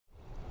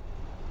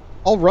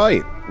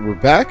Alright, we're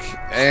back,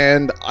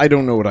 and I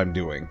don't know what I'm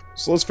doing.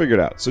 So let's figure it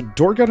out. So,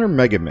 Door Gunner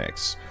Mega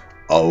Mix.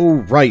 Oh,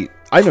 right.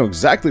 I know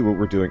exactly what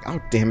we're doing. Oh,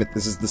 damn it,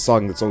 this is the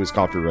song that's always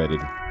copyrighted.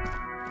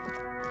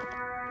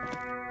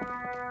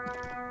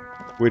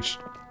 Which,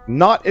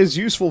 not as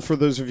useful for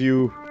those of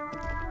you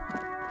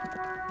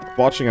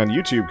watching on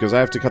YouTube, because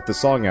I have to cut the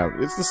song out.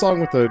 It's the song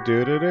with the...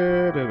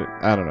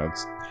 I don't know,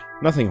 it's...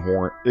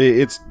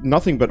 It's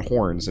nothing but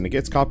horns, and it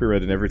gets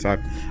copyrighted every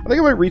time. I think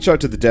I might reach out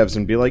to the devs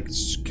and be like,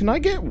 can I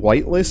get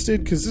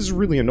whitelisted? Because this is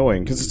really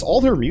annoying, because it's all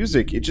their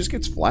music. It just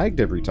gets flagged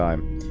every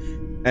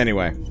time.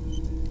 Anyway.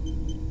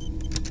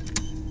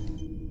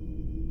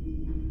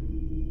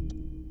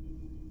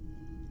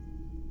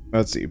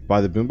 Let's see. Buy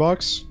the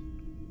boombox?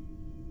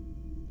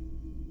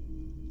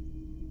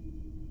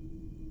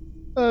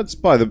 Let's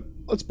buy the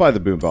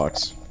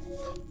boombox.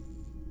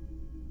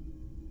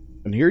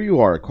 And here you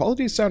are,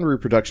 quality sound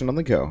reproduction on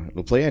the go.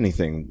 It'll play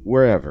anything,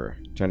 wherever.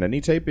 Turn any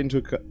tape into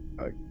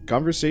a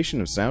conversation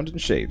of sound and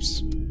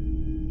shapes.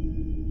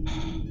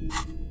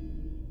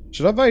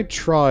 Should have I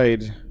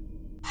tried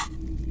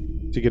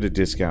to get a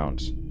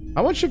discount?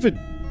 How much of a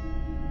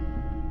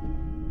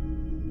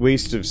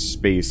waste of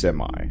space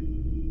am I?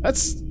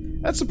 That's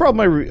the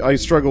problem I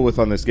struggle with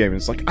on this game.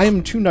 It's like, I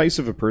am too nice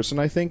of a person,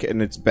 I think,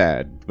 and it's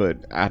bad,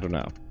 but I don't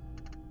know.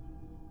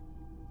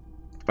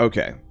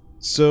 Okay,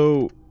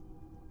 so...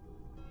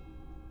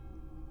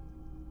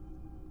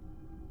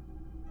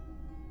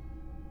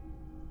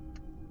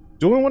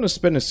 do I want to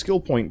spend a skill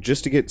point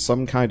just to get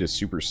some kind of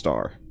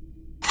superstar?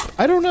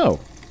 I don't know.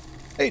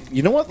 Hey,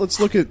 you know what? Let's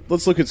look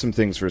at some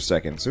things for a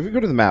second. So if we go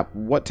to the map,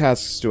 what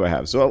tasks do I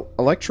have? So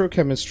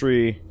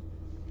electrochemistry,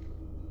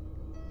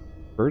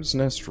 Bird's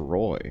Nest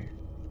Roy.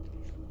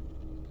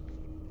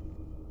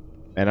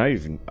 And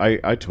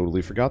I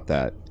totally forgot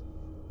that.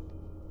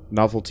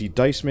 Novelty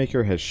Dice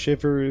Maker has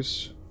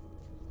shivers.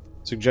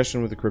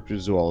 Suggestion with the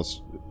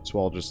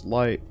cryptozoologist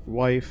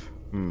wife.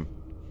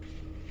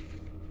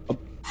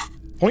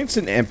 Points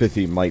in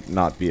empathy might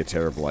not be a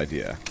terrible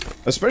idea.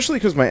 Especially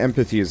because my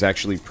empathy is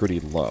actually pretty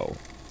low.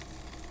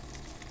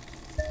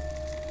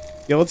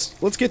 Yeah,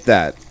 let's get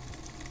that.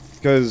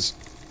 Because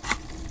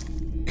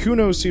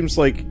Kuno seems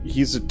like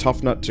he's a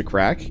tough nut to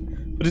crack.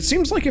 But it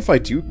seems like if I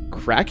do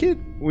crack it,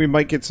 we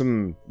might get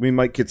something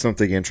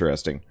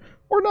interesting.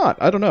 Or not,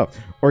 I don't know.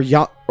 Or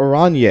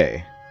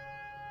Oranje.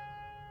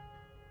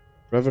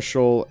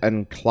 Revachol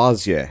and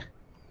Klasie.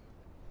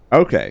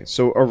 Okay,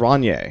 so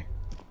Oranje.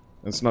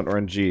 It's not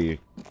RNG.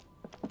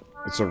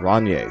 It's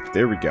Oranje.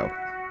 There we go.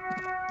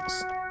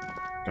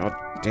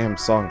 Goddamn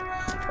song.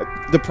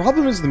 The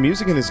problem is the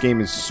music in this game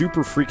is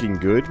super freaking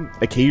good,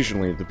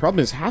 occasionally. The problem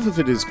is half of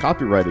it is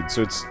copyrighted,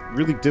 so it's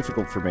really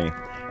difficult for me.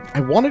 I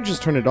want to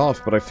just turn it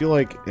off, but I feel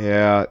like,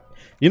 yeah...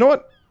 You know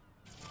what?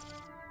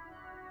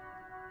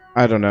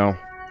 I don't know.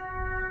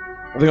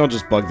 I think I'll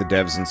just bug the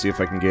devs and see if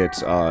I can get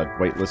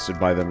whitelisted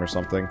by them or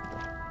something.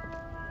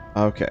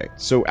 Okay,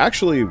 so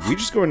actually, we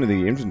just go into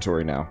the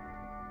inventory now.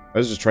 I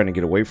was just trying to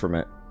get away from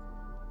it.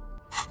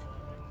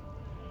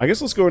 I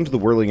guess let's go into the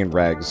Whirling in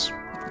Rags.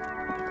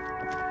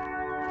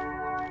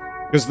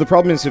 Because the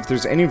problem is, if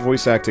there's any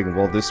voice acting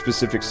while this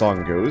specific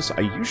song goes,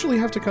 I usually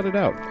have to cut it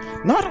out.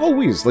 Not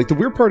always. Like, the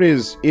weird part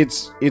is,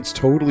 it's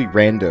totally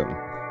random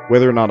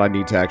whether or not I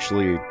need to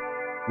actually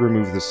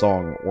remove the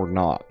song or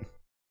not.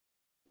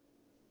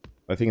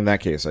 I think in that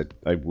case,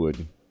 I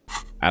would.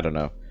 I don't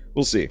know.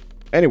 We'll see.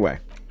 Anyway.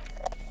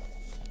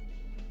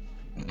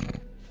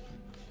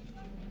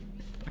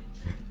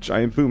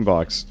 Giant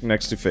boombox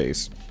next to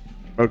face.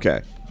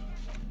 Okay.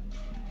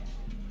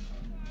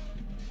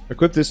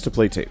 Equip this to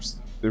play tapes.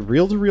 The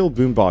reel-to-reel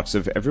boombox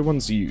of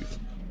everyone's youth.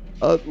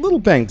 A little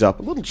banged up,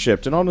 a little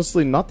chipped, and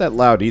honestly not that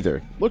loud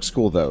either. Looks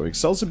cool though.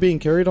 Excels at being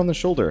carried on the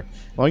shoulder,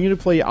 allowing you to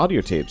play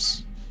audio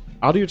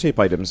tape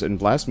items, and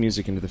blast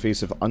music into the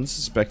face of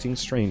unsuspecting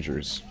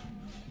strangers.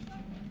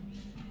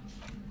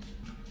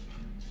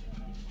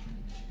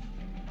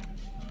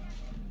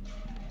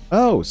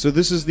 Oh, so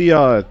this is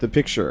the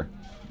picture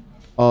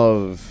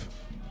of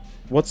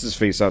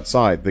what's-his-face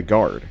outside, the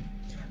guard.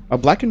 A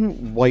black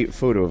and white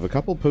photo of a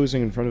couple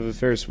posing in front of a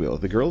Ferris wheel.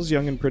 The girl is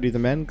young and pretty, the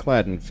man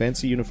clad in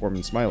fancy uniform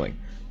and smiling.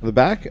 On the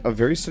back, a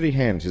very steady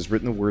hand has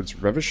written the words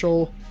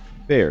Revachol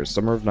Fair,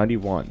 Summer of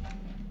 '91.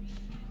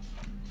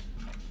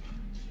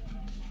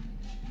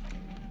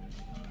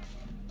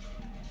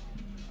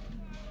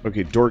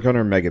 Okay, Door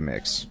Gunner Mega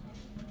Mix.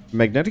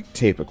 Magnetic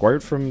tape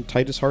acquired from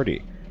Titus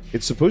Hardy.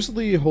 It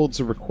supposedly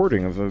holds a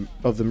recording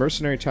of the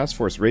Mercenary Task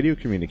Force radio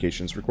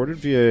communications recorded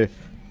via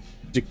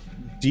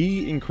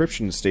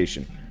de-encryption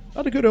station.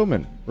 Not a good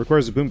omen.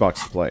 Requires a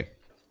boombox to play.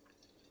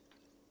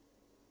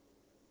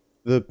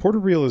 The porter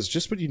reel is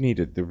just what you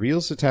needed. The reel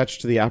is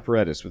attached to the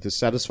apparatus with a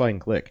satisfying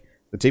click.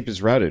 The tape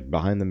is routed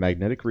behind the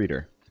magnetic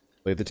reader.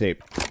 Play the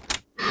tape.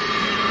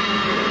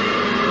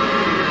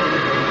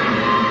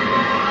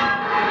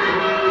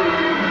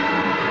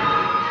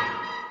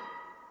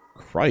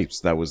 Cripes,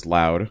 that was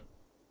loud.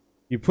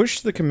 You push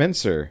the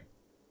commencer,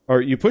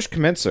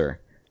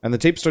 and the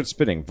tape starts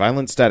spinning.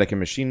 Violent static and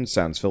machine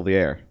sounds fill the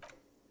air.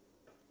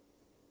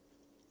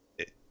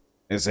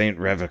 This ain't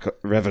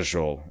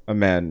Revachol, a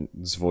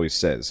man's voice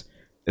says.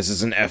 This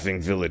is an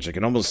effing village. I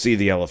can almost see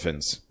the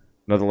elephants.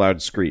 Another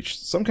loud screech.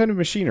 Some kind of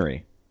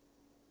machinery.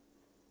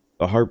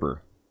 The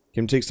harbor.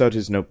 Kim takes out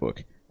his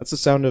notebook. That's the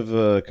sound of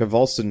a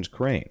convulsant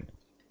crane.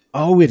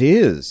 Oh, it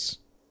is!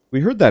 We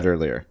heard that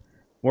earlier.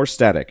 More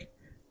static.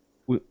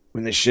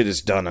 When this shit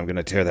is done, I'm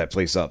gonna tear that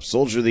place up.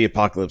 Soldier the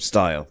apocalypse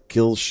style.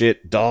 Kill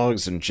shit,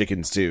 dogs, and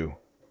chickens too.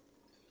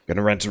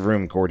 Gonna rent a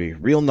room, Cordy.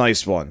 Real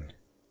nice one.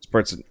 This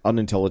part's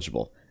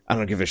unintelligible. I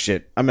don't give a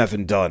shit. I'm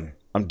effing done.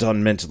 I'm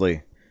done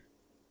mentally.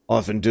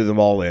 I'll effing do them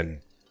all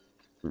in.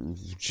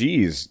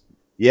 Jeez.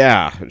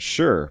 Yeah,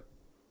 sure.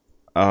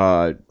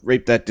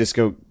 Rape that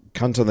disco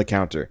cunt on the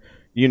counter.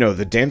 You know,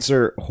 the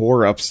dancer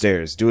whore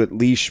upstairs. Do it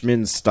Lee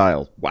Schmin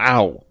style.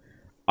 Wow.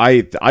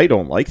 I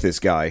don't like this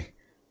guy.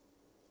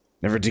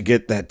 Never did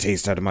get that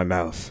taste out of my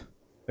mouth.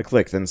 A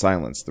click, then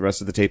silence. The rest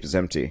of the tape is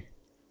empty.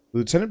 The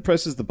lieutenant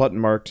presses the button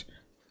marked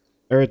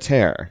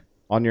Errataire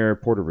on your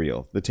porter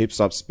reel. The tape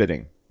stops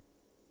spitting.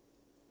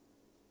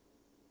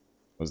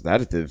 Was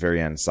that at the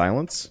very end?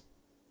 Silence?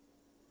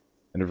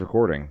 End of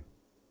recording.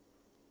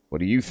 What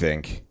do you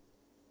think?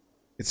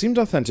 It seemed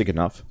authentic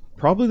enough.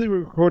 Probably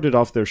recorded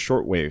off their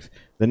shortwave,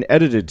 then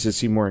edited to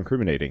seem more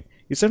incriminating.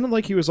 He sounded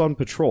like he was on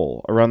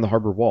patrol around the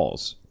harbor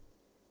walls.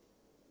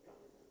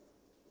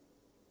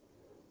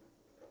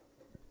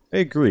 I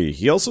agree.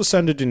 He also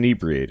sounded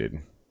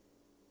inebriated.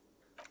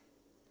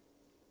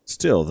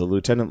 Still, the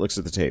lieutenant looks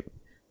at the tape.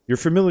 You're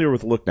familiar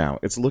with the look now.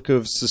 It's a look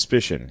of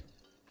suspicion.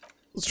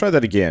 Let's try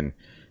that again.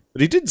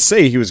 But he did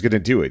say he was going to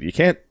do it. You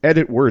can't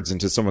edit words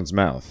into someone's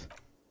mouth.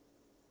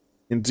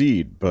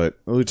 Indeed, but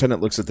the lieutenant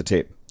looks at the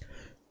tape.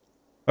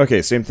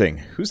 Okay, same thing.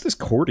 Who's this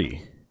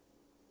Cordy?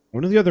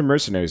 One of the other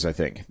mercenaries, I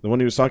think. The one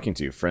he was talking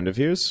to. Friend of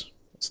his?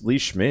 It's Lee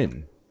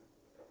Schmin.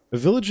 A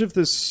village of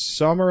the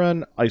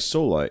Samaran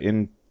Isola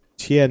in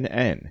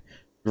Tian'an.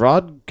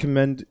 Grodd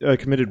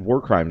committed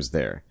war crimes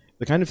there.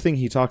 The kind of thing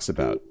he talks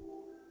about.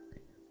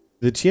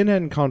 The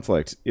Tian'an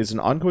conflict is an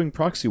ongoing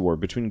proxy war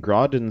between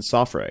Grodd and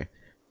Safre.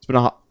 It's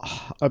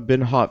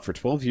been hot for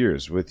 12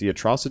 years, with the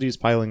atrocities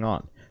piling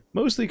on.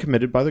 Mostly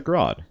committed by the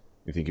Grodd.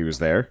 You think he was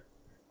there?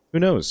 Who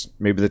knows?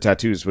 Maybe the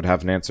tattoos would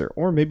have an answer.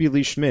 Or maybe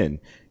Lee Schmin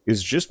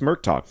is just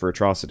merc talk for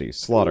atrocity.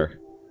 Slaughter.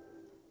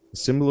 A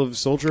symbol of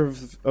soldier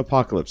of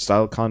apocalypse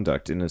style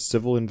conduct in a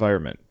civil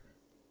environment.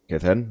 Okay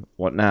then,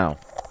 what now?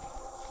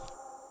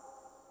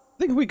 I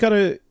think we got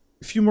a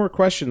few more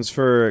questions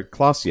for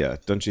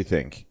Klasia, don't you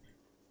think?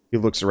 He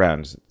looks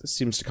around. This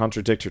seems to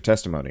contradict her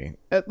testimony,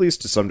 at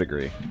least to some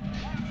degree.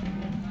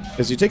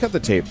 As you take out the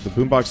tape, the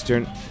boombox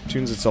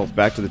tunes itself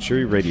back to the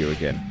cheery radio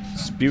again,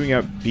 spewing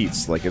out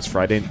beats like it's a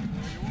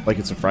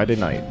Friday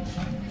night.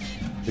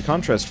 The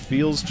contrast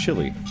feels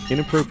chilly,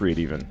 inappropriate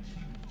even.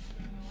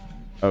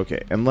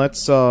 Okay, and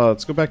let's go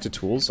back to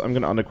tools. I'm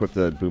gonna unequip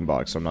the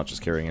boombox, so I'm not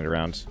just carrying it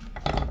around.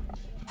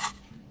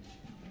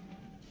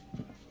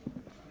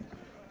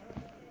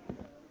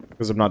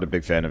 Because I'm not a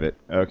big fan of it.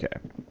 Okay.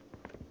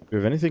 Do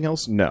we have anything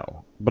else?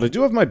 No. But I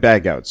do have my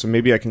bag out, so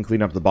maybe I can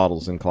clean up the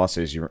bottles in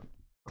Classier's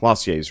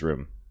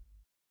room.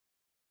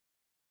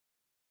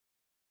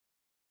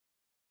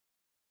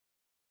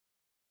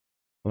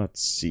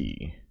 Let's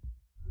see.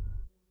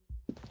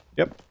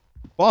 Yep.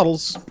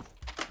 Bottles.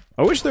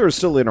 I wish they were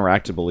still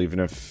interactable, even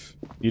if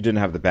you didn't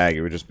have the bag.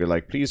 It would just be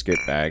like, please get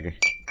bag.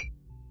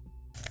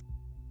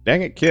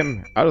 Dang it,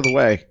 Kim. Out of the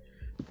way.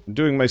 I'm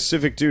doing my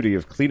civic duty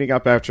of cleaning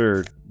up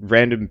after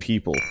random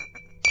people.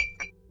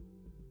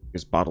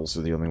 Because bottles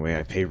are the only way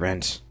I pay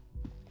rent.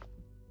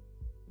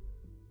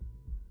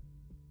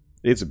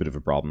 It's a bit of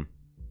a problem.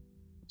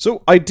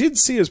 So, I did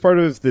see as part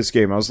of this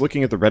game, I was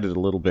looking at the Reddit a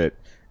little bit,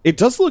 it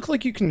does look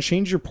like you can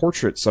change your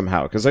portrait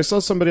somehow, because I saw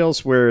somebody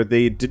else where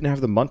they didn't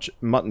have the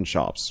mutton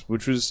chops,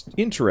 which was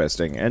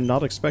interesting and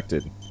not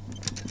expected.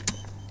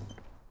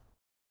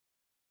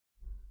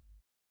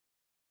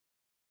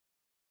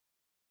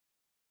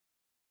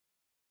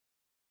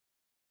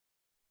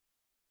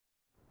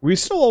 We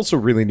still also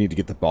really need to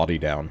get the body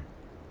down,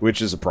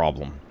 which is a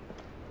problem.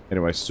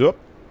 Anyway, sup?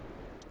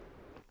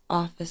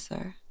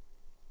 Officer,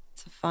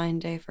 it's a fine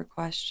day for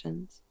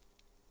questions.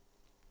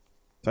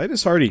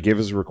 Titus Hardy gave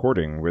us a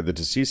recording where the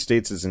deceased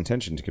states his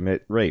intention to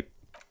commit rape.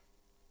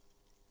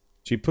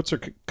 She puts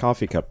her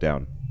coffee cup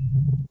down.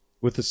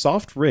 With a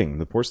soft ring,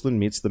 the porcelain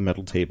meets the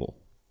metal table.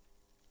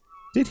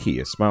 Did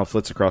he? A smile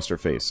flits across her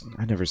face.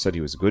 I never said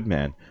he was a good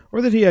man,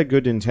 or that he had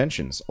good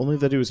intentions, only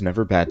that he was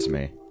never bad to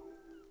me.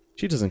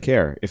 She doesn't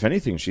care. If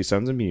anything, she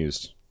sounds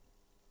amused.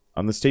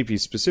 On this tape, he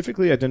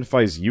specifically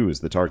identifies you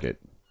as the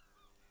target.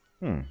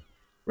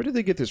 Where did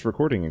they get this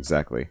recording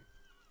exactly?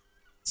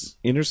 It's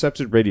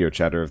intercepted radio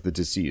chatter of the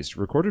deceased,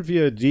 recorded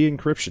via a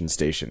de-encryption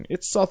station.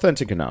 It's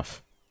authentic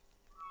enough.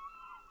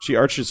 She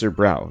arches her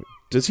brow.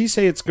 Does he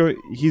say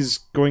he's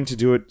going to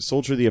do it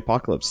Soldier the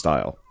Apocalypse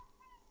style?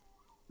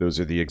 Those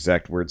are the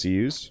exact words he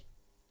used?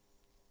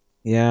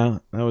 Yeah,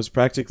 that was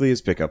practically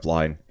his pickup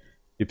line.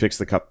 He picks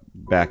the cup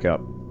back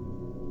up.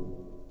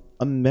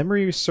 A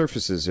memory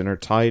surfaces in her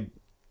tired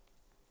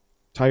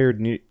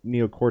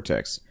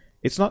neocortex.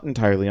 It's not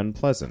entirely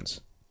unpleasant.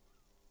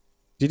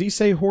 Did he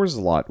say whores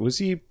a lot? Was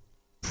he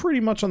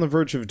pretty much on the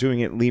verge of doing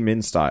it Lee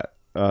Schmin style?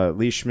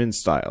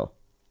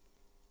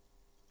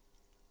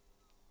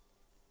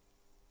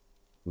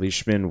 Lee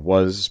Schmin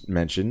was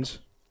mentioned.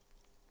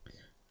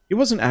 He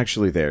wasn't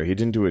actually there. He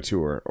didn't do a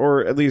tour.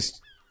 Or at least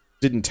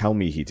didn't tell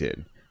me he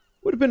did.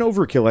 Would have been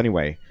overkill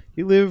anyway.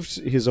 He lived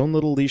his own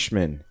little Lee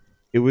Schmin.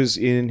 It was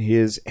in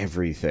his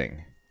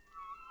everything.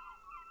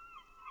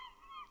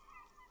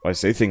 I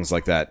say things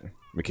like that,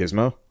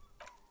 Machismo.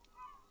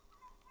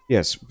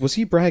 Yes, was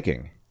he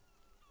bragging?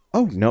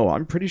 Oh no,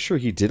 I'm pretty sure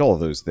he did all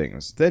those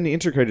things. Then he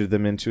integrated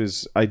them into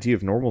his idea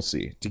of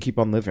normalcy, to keep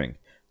on living.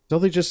 Until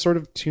they just sort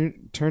of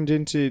turned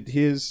into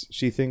his,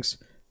 she thinks,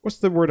 what's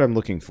the word I'm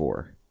looking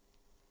for?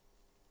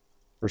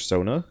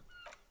 Persona?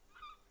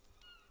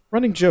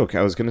 Running joke.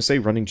 I was going to say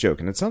running joke,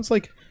 and it sounds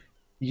like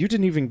you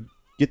didn't even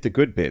get the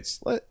good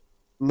bits.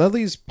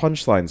 Lely's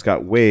punchlines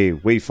got way,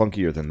 way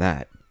funkier than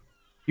that.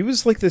 He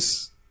was like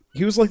this...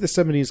 He was like the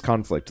 70s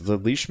conflict, the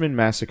Leishman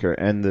massacre,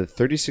 and the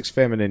 36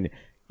 feminine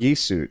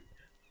Yesuit,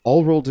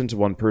 all rolled into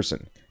one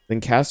person.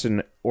 Then cast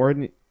in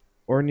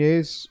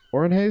Ornhays?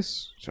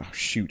 Oh,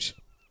 shoot.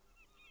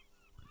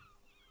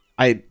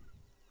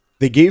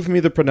 They gave me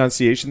the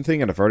pronunciation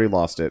thing, and I've already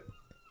lost it.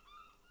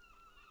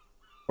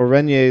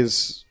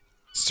 Orenye's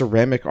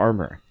ceramic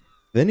armor.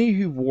 Then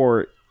he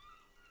wore...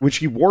 which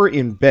he wore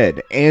in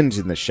bed and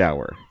in the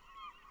shower.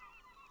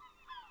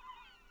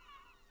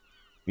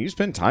 Can you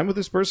spend time with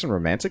this person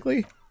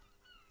romantically?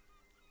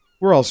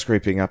 We're all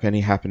scraping up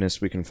any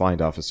happiness we can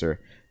find, officer.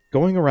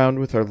 Going around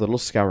with our little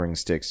scouring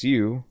sticks.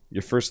 You,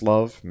 your first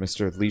love,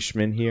 Mr.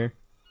 Leishman here.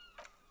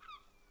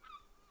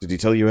 Did he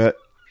tell you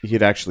he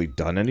had actually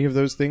done any of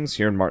those things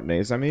here in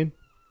Martinez, I mean?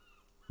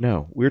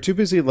 No, we were too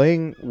busy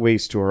laying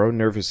waste to our own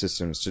nervous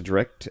systems to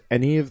direct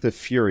any of the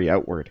fury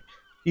outward.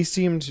 He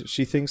seemed,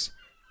 she thinks,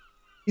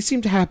 he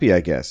seemed happy, I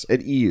guess,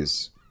 at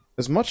ease,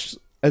 as much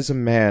as a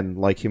man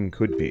like him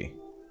could be.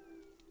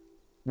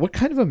 What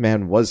kind of a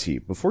man was he?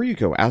 Before you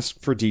go, ask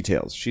for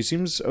details. She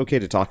seems okay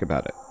to talk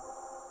about it.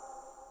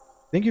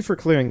 Thank you for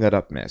clearing that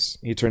up, miss.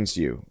 He turns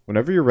to you.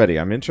 Whenever you're ready,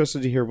 I'm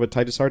interested to hear what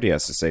Titus Hardy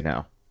has to say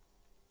now.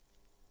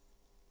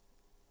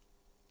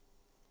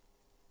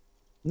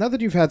 Now that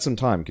you've had some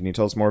time, can you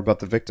tell us more about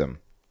the victim?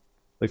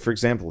 Like, for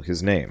example,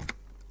 his name.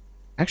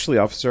 Actually,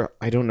 officer,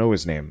 I don't know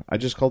his name. I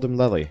just called him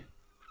Lely.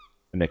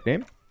 A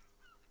nickname?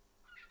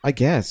 I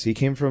guess. He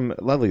came from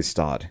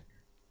Lelystad.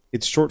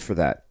 It's short for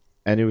that,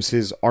 and it was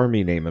his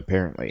army name,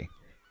 apparently.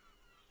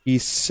 He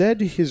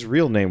said his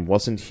real name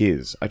wasn't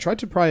his. I tried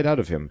to pry it out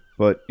of him,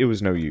 but it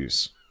was no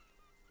use.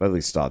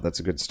 Lelystad, that's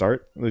a good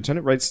start. The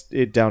lieutenant writes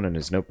it down in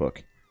his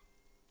notebook.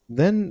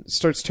 Then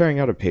starts tearing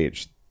out a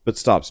page, but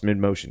stops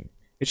mid-motion.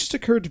 It just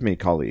occurred to me,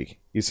 colleague,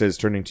 he says,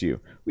 turning to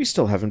you. We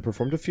still haven't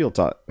performed a field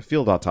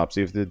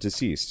autopsy of the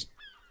deceased.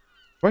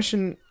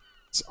 Questions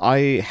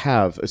I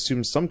have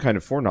assumed some kind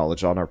of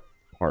foreknowledge on our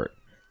part.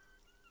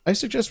 I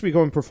suggest we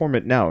go and perform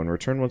it now and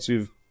return once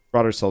we've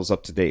brought ourselves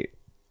up to date.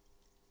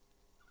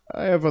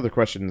 I have other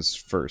questions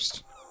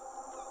first.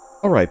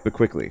 Alright, but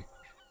quickly.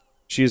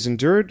 She has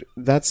endured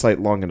that sight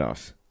long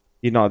enough.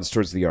 He nods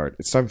towards the yard.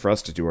 It's time for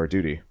us to do our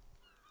duty.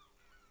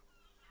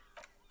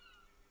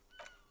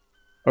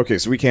 Okay,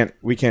 so we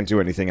can't do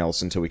anything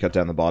else until we cut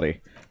down the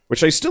body.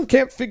 Which I still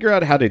can't figure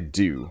out how to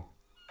do.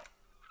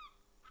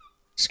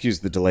 Excuse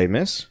the delay,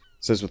 miss.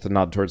 Says with a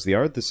nod towards the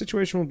yard. The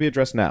situation will be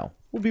addressed now.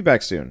 We'll be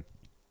back soon.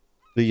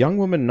 The young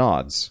woman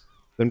nods,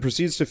 then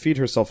proceeds to feed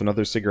herself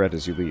another cigarette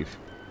as you leave.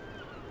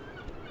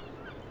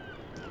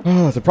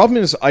 The problem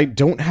is I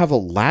don't have a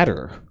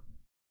ladder.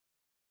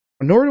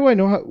 Nor do I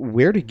know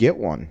where to get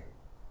one.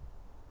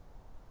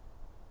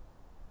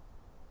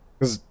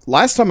 Because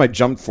last time I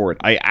jumped for it,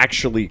 I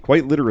actually,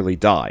 quite literally,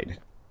 died.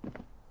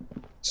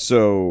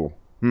 So,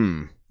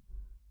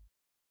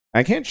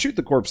 I can't shoot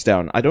the corpse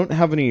down. I don't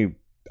have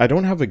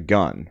a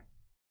gun.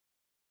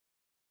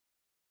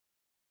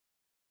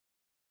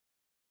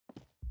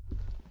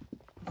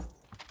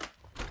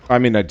 I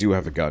mean, I do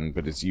have a gun,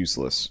 but it's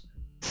useless.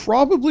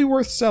 Probably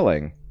worth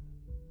selling.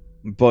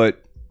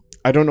 But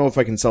I don't know if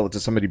I can sell it to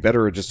somebody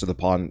better or just to the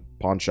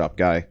pawn shop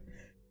guy.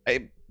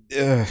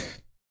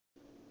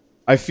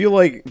 I feel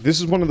like this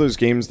is one of those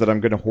games that I'm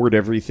going to hoard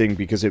everything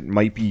because it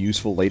might be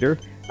useful later,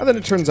 and then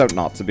it turns out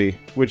not to be,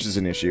 which is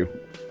an issue.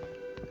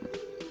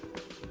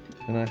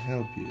 Can I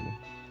help you?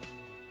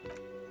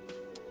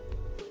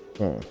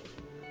 Oh.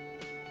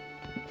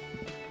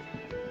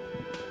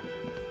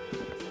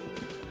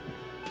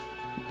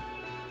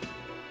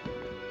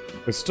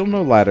 There's still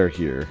no ladder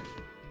here.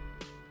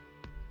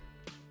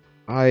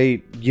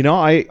 I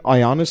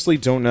honestly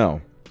don't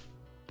know.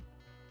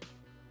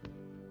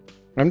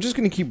 I'm just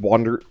going to keep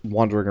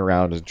wandering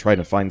around and trying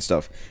to find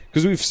stuff.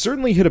 Because we've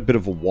certainly hit a bit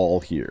of a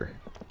wall here.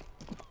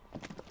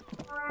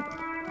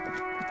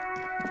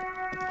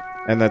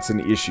 And that's an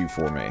issue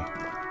for me.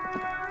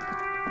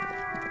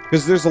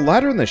 Because there's a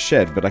ladder in the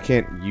shed, but I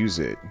can't use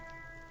it.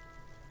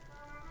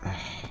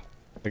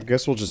 I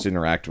guess we'll just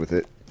interact with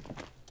it.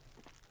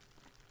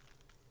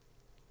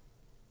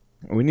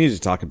 We need to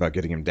talk about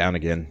getting him down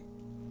again.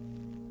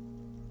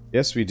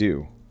 Yes, we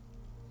do.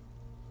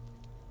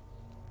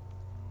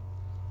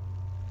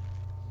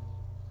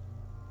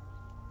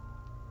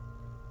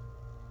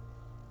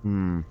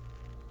 Hmm.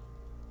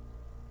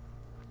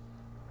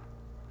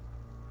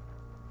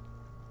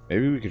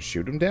 Maybe we could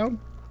shoot him down?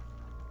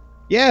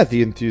 Yeah,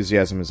 the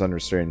enthusiasm is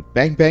unrestrained.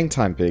 Bang bang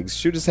time, pigs.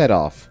 Shoot his head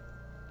off.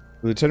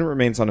 The lieutenant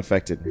remains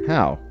unaffected.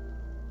 How?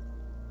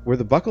 Where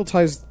the buckle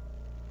ties...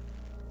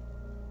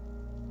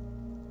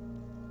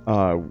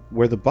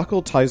 where the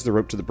buckle ties the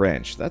rope to the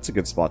branch. That's a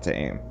good spot to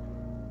aim.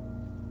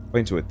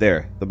 Point to it.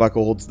 There. The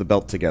buckle holds the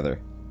belt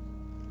together.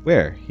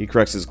 Where? He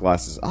corrects his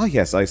glasses. Ah,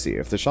 yes, I see.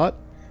 If the shot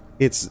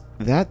hits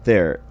that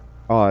there,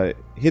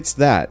 hits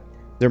that,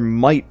 there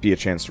might be a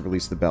chance to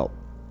release the belt.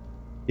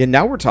 Yeah,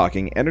 now we're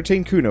talking.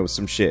 Entertain Kuno with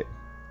some shit.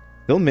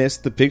 He'll miss.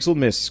 The pigs will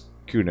miss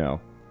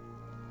Kuno.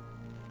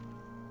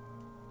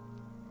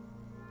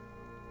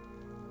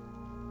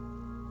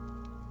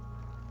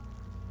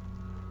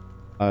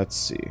 Let's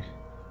see.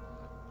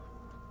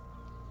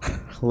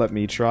 Let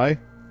me try.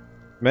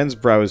 Men's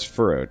brow is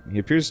furrowed. He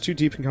appears too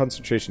deep in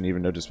concentration to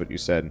even notice what you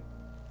said.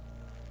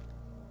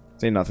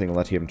 Say nothing,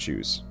 let him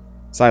choose.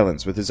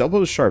 Silence. With his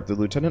elbows sharp, the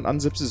lieutenant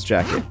unzips his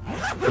jacket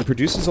and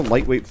produces a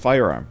lightweight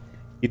firearm.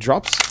 He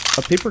drops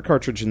a paper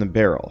cartridge in the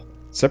barrel,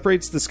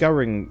 separates the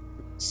scouring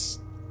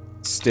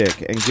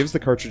stick, and gives the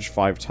cartridge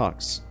 5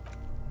 tucks,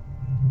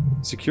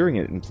 securing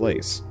it in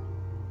place.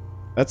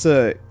 That's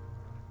a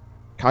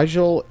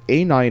Kygel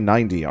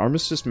A990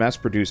 Armistice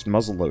mass-produced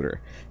muzzleloader.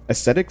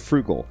 Aesthetic,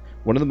 frugal,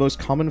 one of the most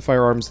common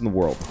firearms in the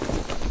world.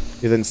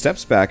 He then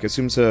steps back,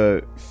 assumes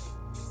a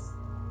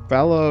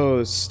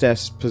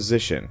phallostess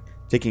position,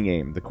 taking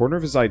aim. The corner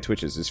of his eye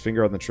twitches, his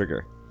finger on the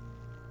trigger.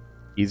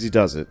 Easy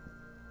does it.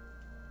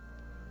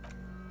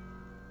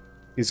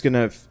 He's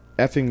gonna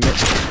effing...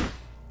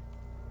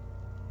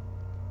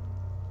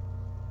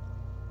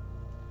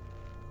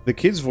 The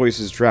kid's voice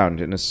is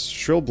drowned in a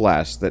shrill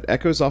blast that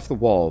echoes off the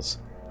walls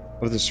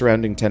of the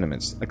surrounding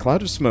tenements. A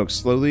cloud of smoke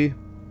slowly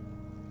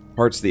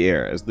parts the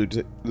air as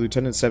the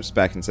lieutenant steps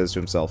back and says to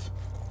himself,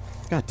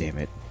 God damn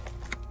it.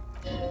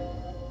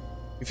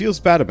 He feels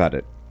bad about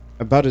it.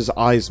 About his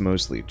eyes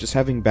mostly, just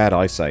having bad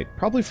eyesight,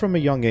 probably from a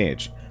young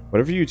age.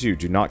 Whatever you do,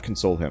 do not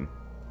console him.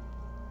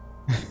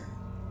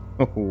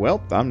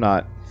 Well, I'm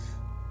not.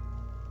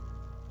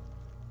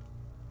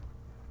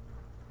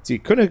 See,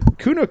 Kuno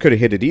could have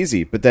hit it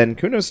easy, but then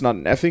Kuno's not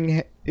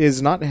effing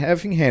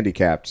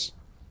handicapped,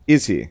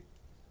 is he?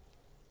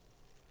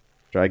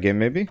 Try again,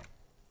 maybe?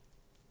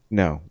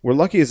 No. We're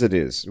lucky as it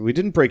is. We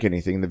didn't break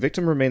anything. The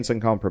victim remains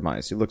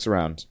uncompromised. He looks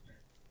around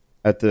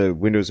at the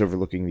windows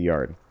overlooking the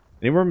yard.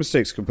 Any more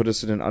mistakes could put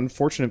us in an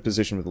unfortunate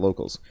position with the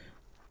locals.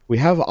 We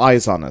have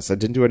eyes on us. I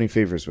didn't do any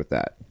favors with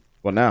that.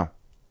 What now?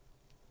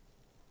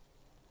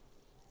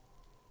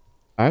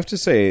 I have to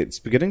say, it's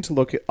beginning to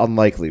look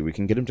unlikely we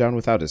can get him down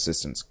without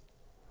assistance.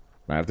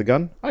 Can I have the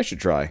gun? I should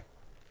try.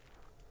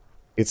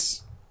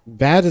 It's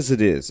bad as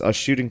it is, us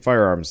shooting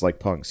firearms like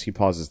punks. He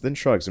pauses, then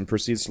shrugs and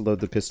proceeds to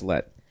load the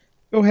pistolet.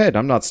 Go ahead,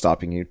 I'm not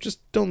stopping you.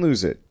 Just don't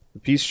lose it. The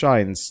piece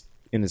shines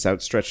in his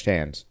outstretched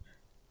hand.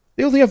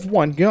 They only have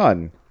one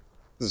gun.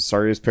 This is the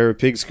sorriest pair of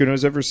pigs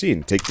Kuno's ever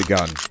seen. Take the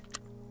gun.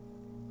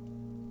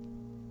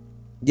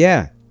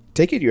 Yeah,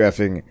 take it, you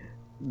effing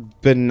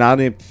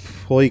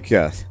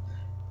bananipoika.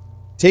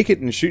 Take it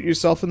and shoot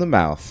yourself in the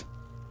mouth.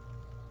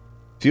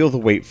 Feel the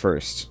weight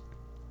first.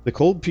 The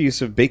cold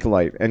piece of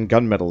bakelite and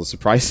gunmetal is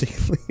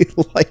surprisingly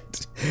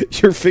light.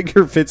 Your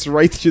finger fits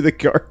right through the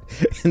guard,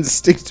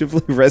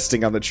 instinctively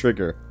resting on the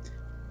trigger.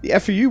 The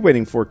F are you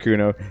waiting for,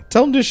 Kuno?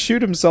 Tell him to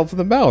shoot himself in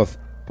the mouth.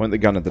 Point the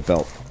gun at the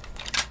belt.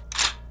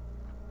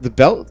 The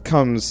belt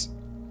comes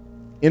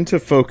into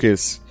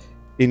focus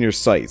in your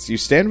sights. You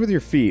stand with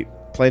your feet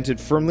planted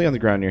firmly on the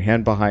ground, your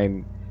hand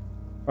behind...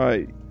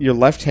 your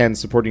left hand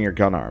supporting your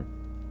gun arm.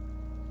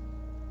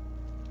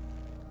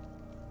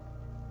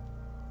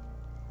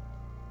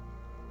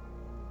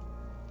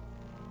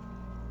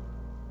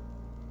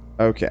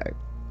 Okay.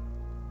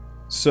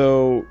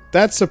 So,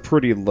 that's a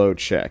pretty low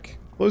check.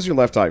 Close your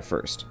left eye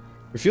first.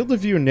 Your field of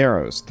view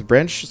narrows. The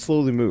branch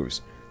slowly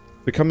moves,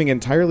 becoming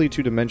entirely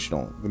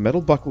two-dimensional. The metal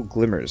buckle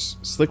glimmers,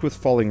 slick with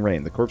falling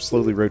rain. The corpse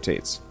slowly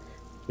rotates.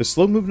 The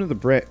slow movement of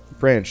the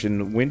branch in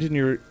the wind in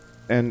your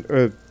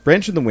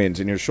branch in the wind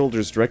and your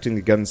shoulders directing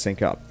the gun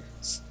sync up,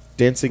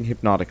 dancing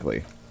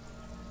hypnotically.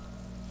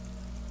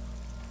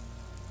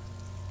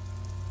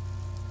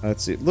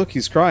 Let's see. Look,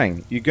 he's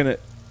crying. You gonna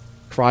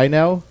cry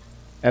now?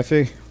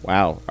 Effie?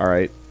 Wow.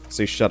 Alright.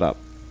 Say shut up.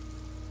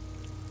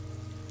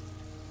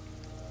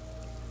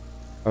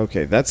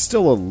 Okay, that's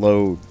still a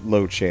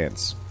low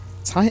chance.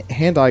 It's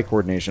hand-eye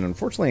coordination.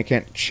 Unfortunately, I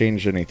can't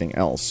change anything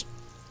else.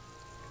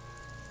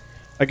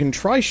 I can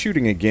try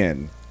shooting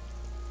again.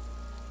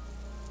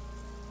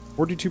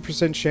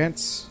 42%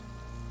 chance?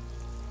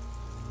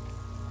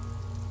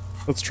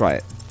 Let's try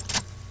it.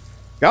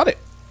 Got it!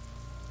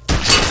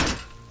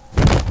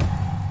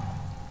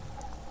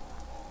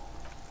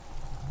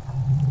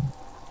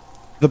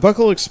 The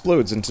buckle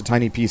explodes into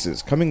tiny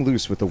pieces, coming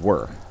loose with a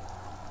whir.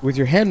 With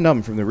your hand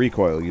numb from the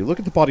recoil, you look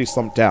at the body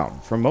slumped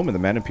down. For a moment, the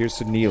man appears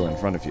to kneel in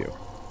front of you,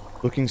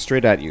 looking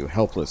straight at you,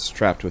 helpless,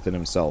 trapped within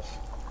himself.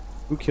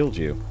 Who killed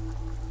you?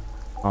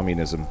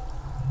 Communism.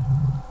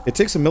 It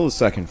takes a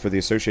millisecond for the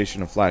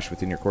association of flash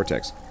within your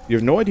cortex. You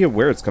have no idea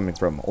where it's coming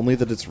from, only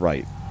that it's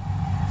right.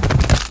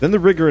 Then the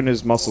rigor in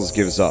his muscles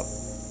gives up,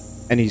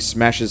 and he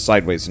smashes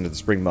sideways into the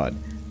spring mud,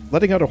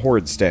 letting out a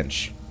horrid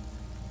stench.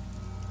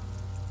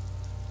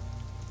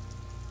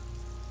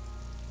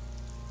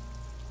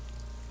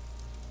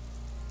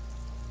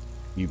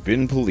 You've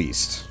been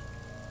policed.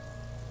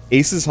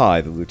 Aces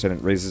high, the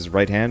lieutenant raises his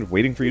right hand,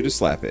 waiting for you to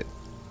slap it.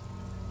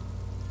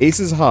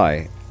 Aces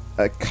high,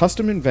 a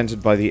custom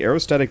invented by the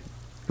aerostatic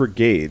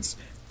brigades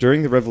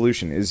during the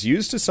Revolution, is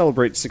used to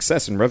celebrate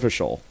success in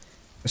Revachol.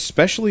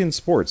 Especially in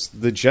sports,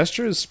 the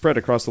gesture is spread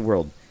across the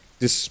world,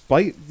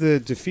 despite the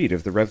defeat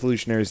of the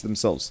revolutionaries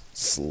themselves.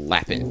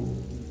 Slap it.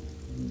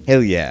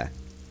 Hell yeah.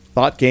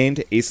 Thought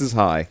gained, aces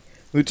high.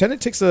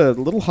 Lieutenant takes a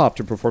little hop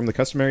to perform the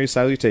customary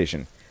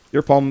salutation.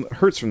 Your palm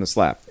hurts from the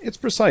slap. It's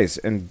precise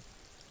and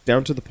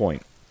down to the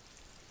point.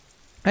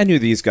 I knew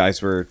these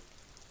guys were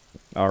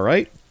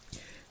alright.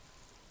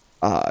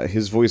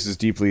 His voice is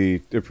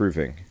deeply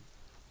approving.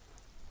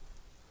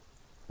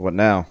 What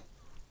now?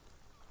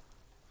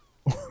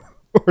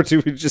 Or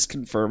do we just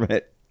confirm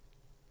it?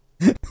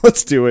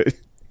 Let's do it.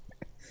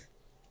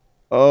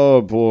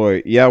 Oh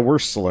boy. Yeah, we're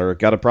slur.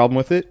 Got a problem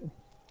with it?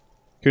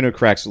 Kuno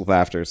cracks with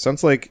laughter.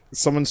 Sounds like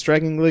someone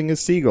strangling a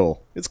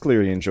seagull. It's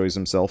clear he enjoys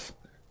himself.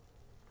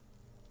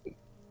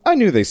 I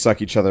knew they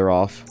suck each other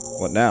off.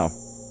 What now?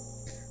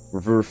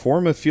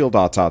 Perform a field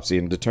autopsy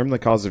and determine the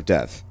cause of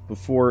death.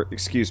 Before,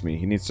 excuse me,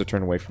 he needs to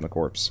turn away from the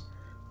corpse.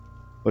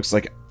 Looks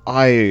like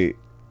I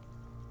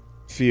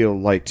feel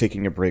like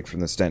taking a break from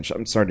the stench.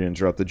 I'm sorry to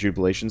interrupt the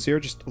jubilations here.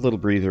 Just a little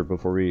breather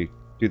before we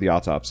do the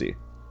autopsy.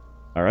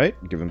 Alright,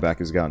 give him back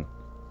his gun.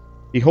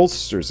 He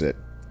holsters it.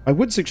 I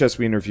would suggest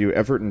we interview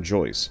Everett and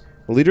Joyce,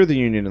 the leader of the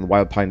Union and the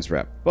Wild Pines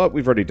rep, but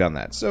we've already done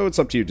that, so it's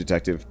up to you,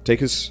 Detective.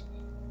 Take us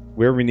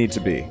where we need to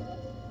be.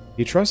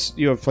 He trusts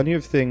you have plenty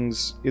of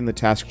things in the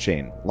task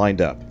chain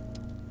lined up.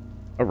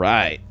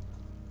 Alright.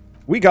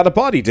 We got a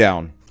body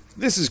down.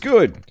 This is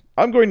good.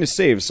 I'm going to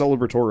save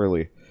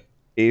celebratorily.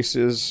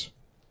 Aces.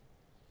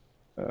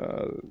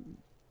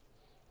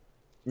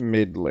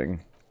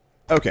 Middling.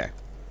 Okay.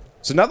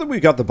 So now that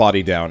we've got the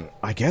body down,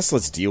 I guess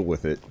let's deal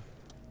with it.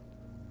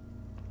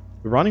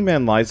 The rotting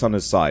man lies on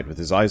his side with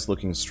his eyes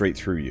looking straight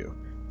through you.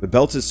 The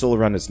belt is still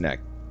around his neck.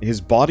 His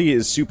body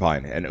is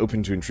supine and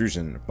open to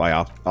intrusion by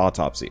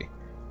autopsy.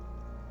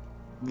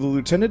 The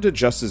lieutenant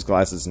adjusts his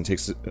glasses and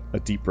takes a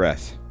deep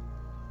breath.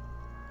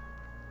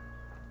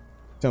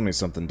 Tell me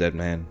something, dead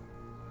man.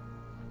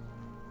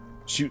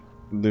 Shoot,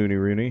 Looney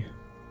Rooney.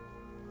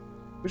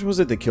 Which was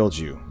it that killed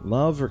you?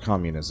 Love or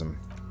communism?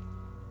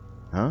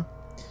 Huh?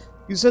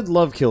 You said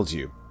love killed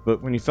you,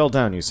 but when you fell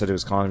down you said it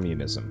was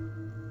communism.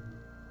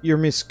 You're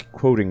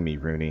misquoting me,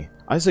 Rooney.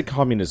 I said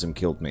communism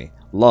killed me.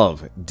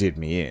 Love did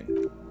me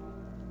in.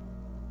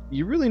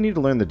 You really need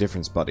to learn the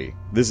difference, buddy.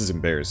 This is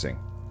embarrassing.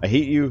 I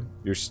hate you,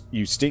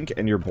 you stink,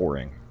 and you're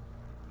boring.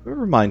 Let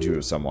me remind you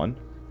of someone.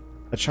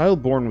 A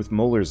child born with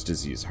Moller's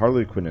disease,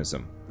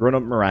 harlequinism, grown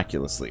up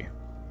miraculously.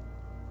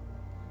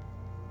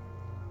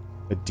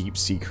 A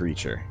deep-sea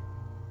creature.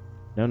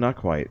 No, not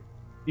quite.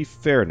 Be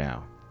fair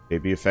now. May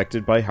be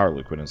affected by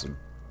harlequinism.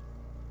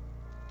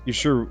 You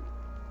sure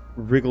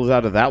wriggled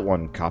out of that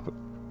one,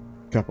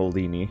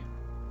 Capolini.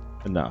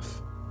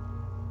 Enough.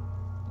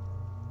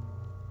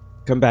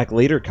 Come back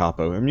later,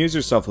 Capo. Amuse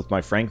yourself with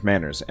my frank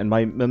manners and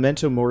my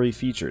memento mori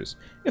features.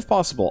 If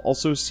possible,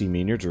 also see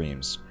me in your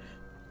dreams.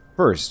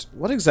 First,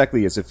 what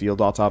exactly is a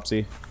field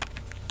autopsy?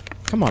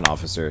 Come on,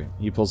 officer.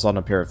 He pulls on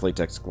a pair of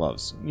latex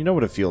gloves. You know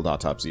what a field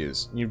autopsy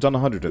is. You've done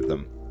 100 of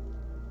them.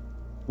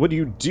 What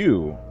you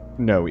do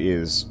know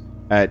is,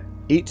 at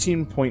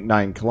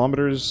 18.9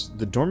 kilometers,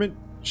 the dormant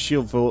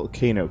shield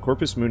volcano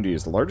Corpus Mundi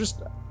is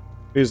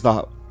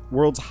the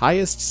world's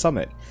highest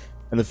summit,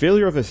 and the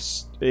failure of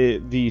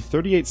the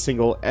 38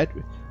 single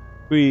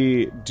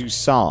Etui du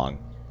Song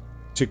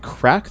to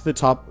crack the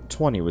top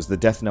 20 was the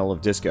death knell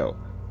of disco.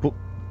 But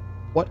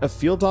what a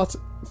field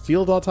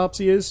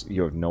autopsy is,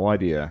 you have no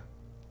idea.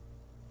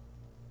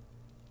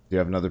 Do you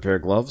have another pair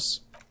of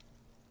gloves?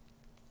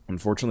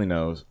 Unfortunately,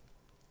 no.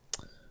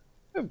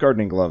 I have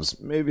gardening gloves.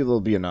 Maybe they'll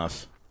be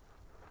enough.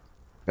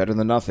 Better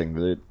than nothing.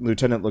 The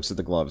lieutenant looks at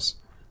the gloves.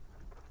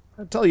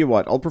 I'll tell you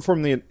what, I'll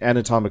perform the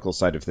anatomical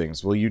side of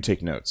things. Will you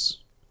take notes?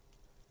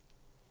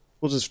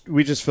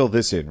 We just fill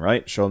this in,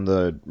 right? Show him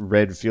the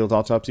red field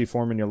autopsy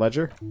form in your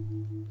ledger?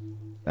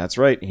 That's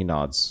right, he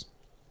nods.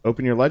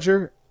 Open your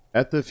ledger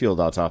at the field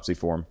autopsy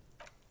form.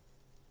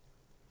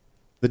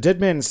 The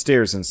dead man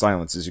stares in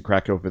silence as you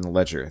crack open the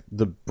ledger.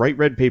 The bright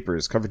red paper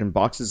is covered in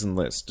boxes and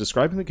lists,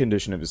 describing the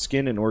condition of his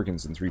skin and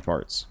organs in 3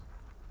 parts.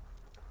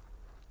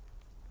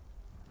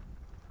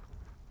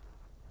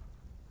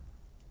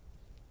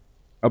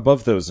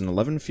 Above those, an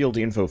 11-field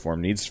info form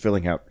needs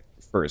filling out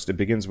first. It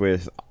begins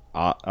with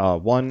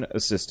 1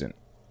 assistant.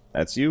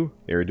 That's you,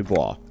 Harry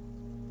Dubois.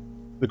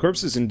 The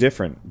corpse is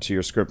indifferent to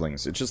your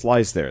scribblings. It just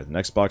lies there. The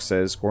next box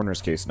says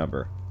coroner's case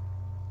number.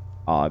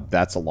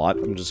 That's a lot.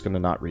 I'm just going to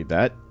not read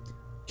that.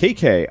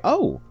 KK.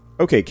 Oh!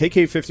 Okay,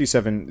 KK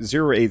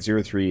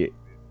 570803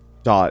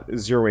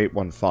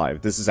 0815.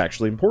 This is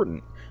actually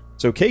important.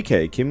 So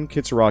KK, Kim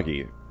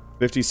Kitsuragi,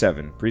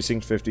 57,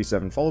 Precinct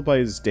 57, followed by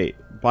his date,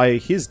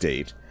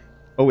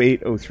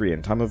 0803,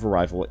 and time of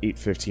arrival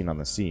 8:15 on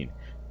the scene.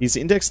 He's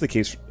indexed the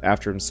case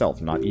after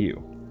himself, not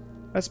you.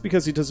 That's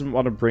because he doesn't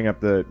want to bring up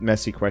the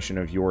messy question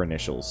of your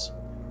initials.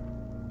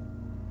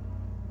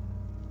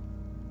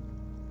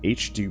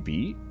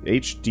 HDB?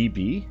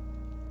 HDB?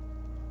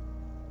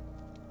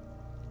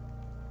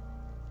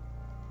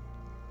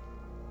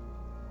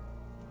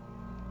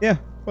 Yeah,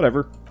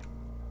 whatever.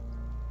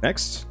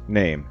 Next,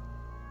 name.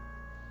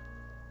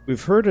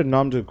 We've heard a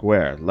nom de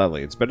guerre,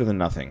 Lely. It's better than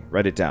nothing.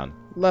 Write it down.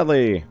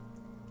 Lely!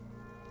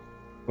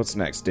 What's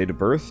next? Date of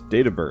birth?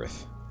 Date of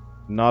birth.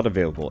 Not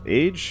available.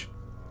 Age?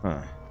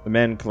 Huh. The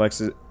man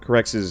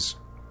corrects his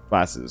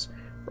glasses.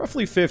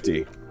 Roughly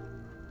 50.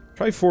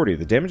 Try 40.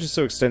 The damage is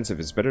so extensive,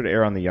 it's better to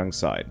err on the young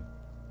side.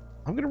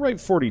 I'm gonna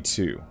write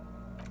 42.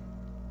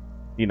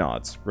 He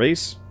nods.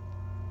 Race?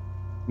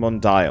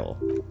 Mondial.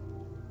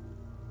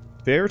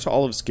 Fair to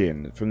olive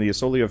skin, from the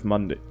Isola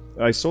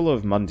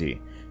of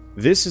Mundi.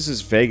 This is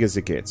as vague as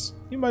it gets.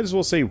 You might as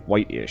well say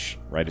white-ish.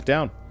 Write it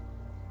down.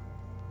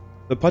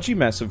 The pudgy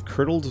mess of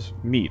curdled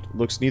meat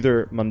looks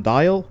neither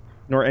mondial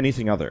nor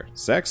anything other.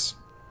 Sex?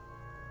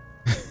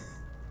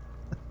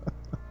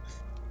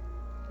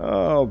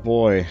 Oh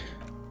boy.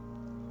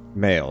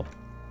 Male.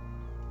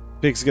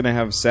 Pig's gonna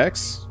have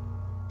sex?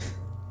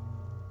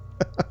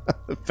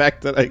 The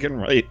fact that I can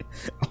write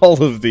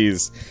all of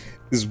these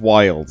is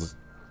wild,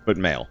 but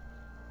male.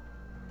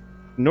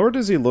 Nor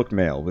does he look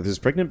male, with his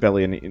pregnant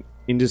belly and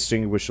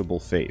indistinguishable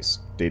face.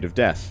 Date of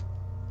death.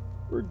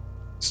 We're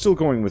still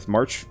going with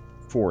March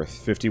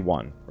 4th,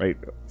 51, right?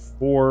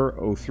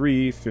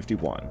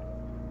 4/03/51.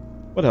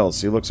 What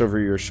else? He looks over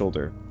your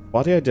shoulder.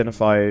 Body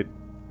identified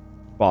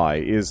by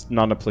is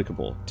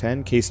non-applicable.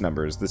 10 case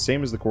numbers, the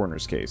same as the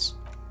coroner's case.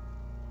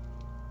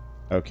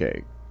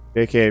 Okay.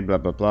 AK blah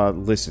blah blah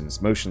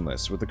listens,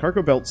 motionless. With the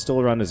cargo belt still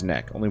around his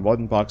neck, only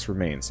one box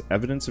remains.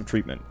 Evidence of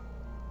treatment.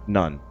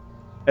 None.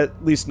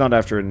 At least not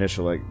after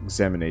initial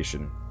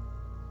examination.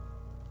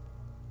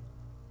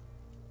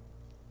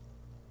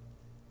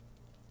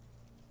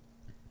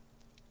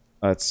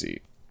 Let's see.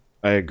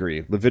 I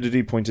agree.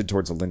 Lividity pointed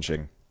towards a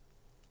lynching.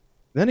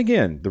 Then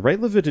again, the right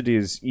lividity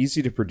is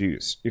easy to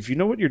produce. If you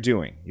know what you're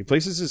doing, he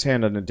places his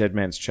hand on a dead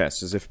man's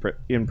chest as if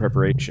in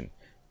preparation.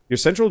 Your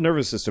central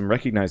nervous system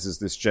recognizes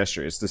this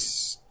gesture as the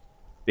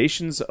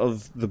stations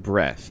of the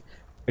breath.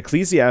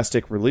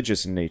 Ecclesiastic,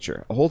 religious in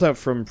nature, a holdout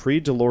from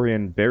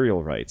pre-DeLorean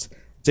burial rites.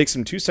 It takes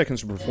him 2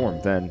 seconds to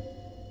perform, then,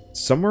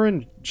 somewhere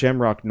in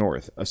Jamrock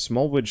North, a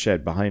small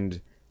woodshed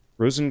behind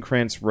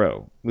Rosencrantz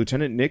Row,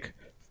 Lieutenant Nick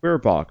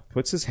Feuerbach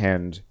puts his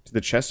hand to the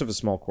chest of a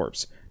small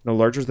corpse, no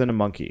larger than a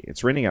monkey.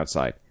 It's raining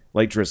outside.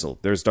 Light drizzle.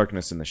 There is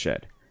darkness in the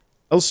shed.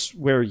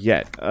 Elsewhere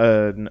yet,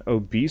 an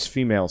obese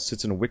female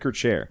sits in a wicker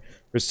chair,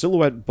 her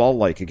silhouette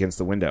ball-like against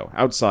the window.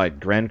 Outside,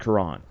 Grand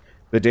Quran.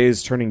 The day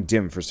is turning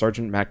dim for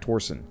Sergeant Mac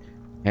Torson.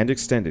 Hand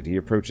extended, he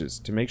approaches,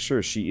 to make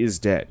sure she is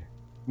dead.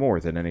 More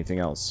than anything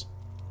else.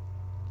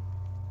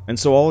 And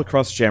so all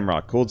across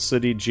Jamrock, Cold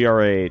City,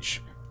 GRAH,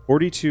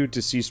 42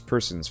 deceased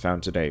persons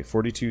found today,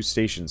 42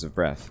 stations of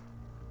breath.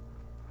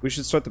 We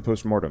should start the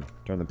post-mortem.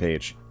 Turn the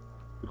page.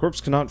 The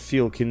corpse cannot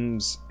feel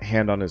Kim's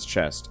hand on his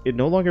chest. It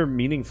no longer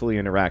meaningfully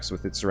interacts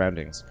with its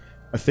surroundings.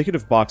 A thicket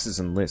of boxes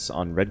and lists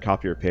on red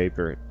copier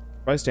paper.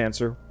 Tries to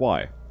answer,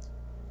 why?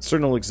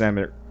 External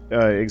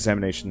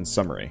examination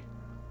summary.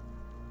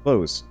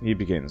 Clothes, he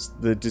begins.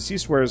 The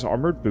deceased wears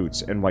armored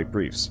boots and white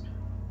briefs.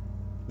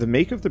 The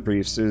make of the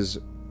briefs is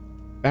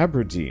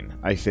Aberdeen,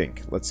 I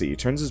think. Let's see. He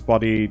turns his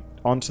body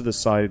onto its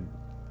side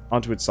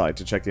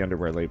to check the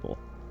underwear label.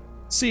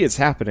 See, it's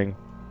happening.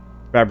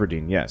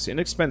 Aberdeen, yes.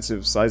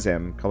 Inexpensive, size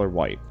M, color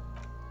white.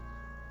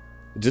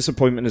 The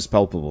disappointment is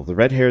palpable. The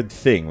red-haired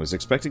thing was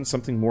expecting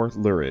something more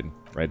lurid.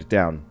 Write it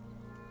down.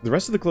 The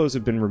rest of the clothes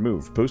have been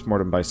removed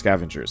post-mortem by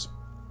scavengers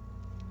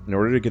in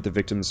order to get the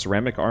victim's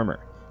ceramic armor.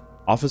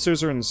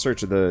 Officers are in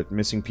search of the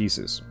missing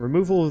pieces.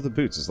 Removal of the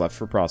boots is left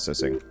for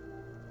processing.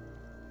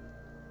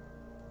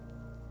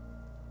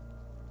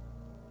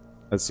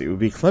 Let's see. It would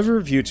be clever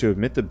of you to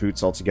omit the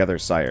boots altogether,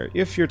 sire.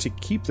 If you're to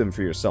keep them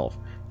for yourself,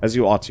 as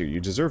you ought to, you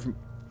deserve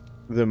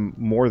them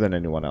more than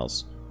anyone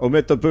else.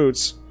 Omit the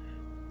boots!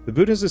 The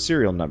boot has a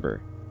serial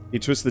number. He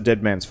twists the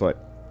dead man's foot.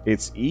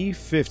 It's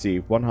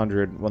E50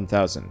 100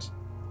 1000.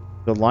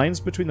 The lines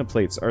between the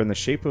plates are in the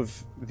shape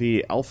of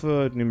the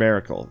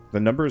alphanumerical. The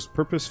number is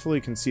purposefully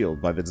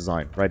concealed by the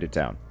design. Write it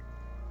down.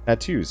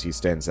 Tattoos, he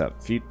stands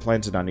up, feet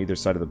planted on either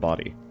side of the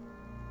body.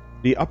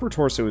 The upper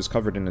torso is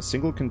covered in a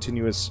single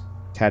continuous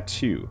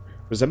tattoo,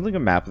 resembling a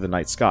map of the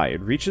night sky.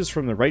 It reaches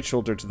from the right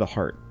shoulder to the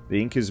heart.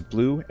 The ink is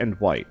blue and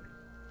white.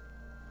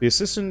 The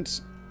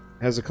assistant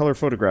has a color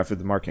photograph of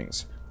the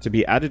markings, to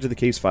be added to the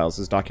case files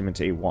as document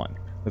A1.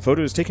 The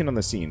photo is taken on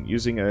the scene,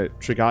 using a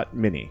Trigot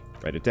Mini.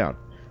 Write it down.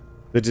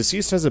 The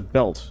deceased has a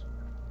belt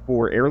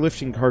for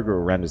airlifting cargo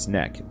around his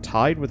neck,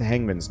 tied with a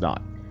hangman's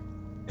knot.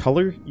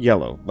 Color,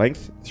 yellow.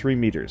 Length, 3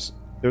 meters.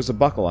 There's a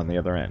buckle on the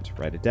other end.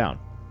 Write it down.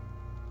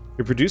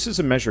 It produces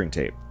a measuring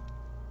tape.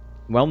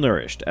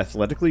 Well-nourished,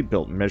 athletically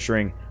built,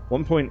 measuring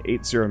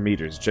 1.80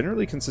 meters,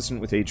 generally consistent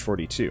with age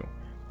 42.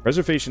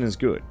 Preservation is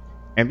good.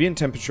 Ambient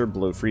temperature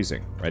below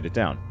freezing. Write it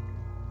down.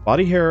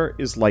 Body hair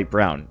is light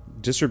brown.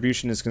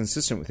 Distribution is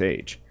consistent with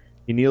age.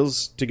 He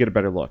kneels to get a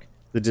better look.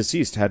 The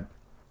deceased had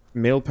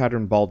male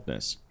pattern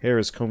baldness. Hair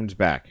is combed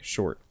back,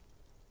 short.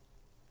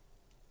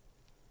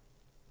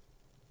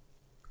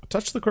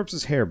 Touch the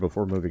corpse's hair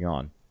before moving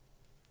on.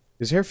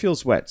 His hair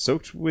feels wet,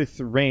 soaked with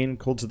rain,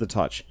 cold to the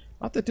touch.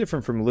 Not that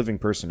different from a living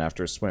person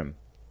after a swim.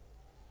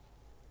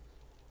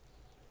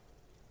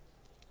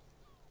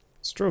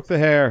 Stroke the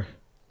hair.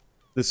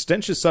 The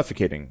stench is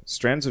suffocating.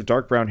 Strands of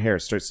dark brown hair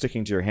start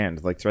sticking to your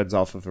hand like threads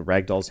off of a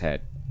ragdoll's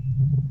head.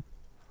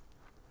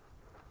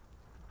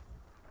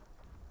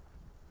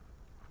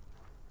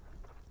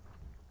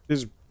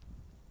 There's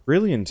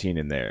brilliantine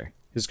in there.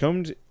 He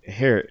combed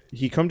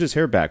his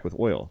hair back with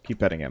oil. Keep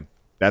petting him.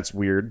 That's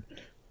weird.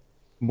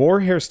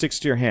 More hair sticks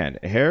to your hand.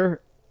 Hair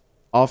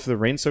off the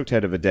rain-soaked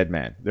head of a dead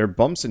man. There are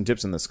bumps and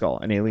dips in the skull.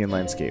 An alien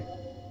landscape.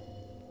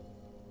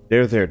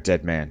 There,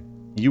 dead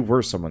man. You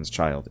were someone's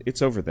child.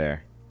 It's over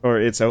there. Or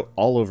it's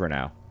all over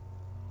now.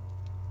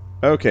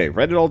 Okay,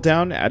 write it all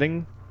down,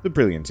 adding the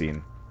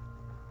brilliantine.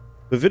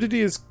 The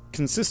vividity is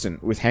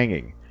consistent with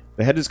hanging.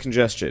 The head is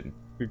congested.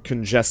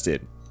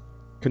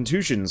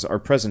 Contusions are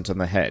present on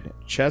the head,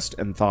 chest,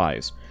 and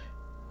thighs.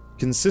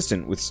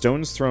 Consistent with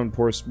stones thrown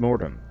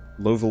post-mortem.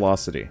 Low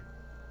velocity.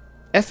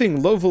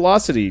 Effing low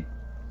velocity!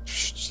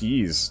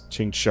 Jeez,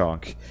 chink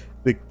chonk.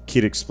 The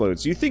kid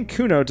explodes. You think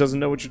Kuno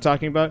doesn't know what you're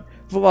talking about?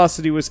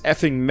 Velocity was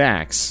effing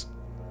max.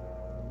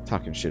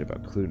 Talking shit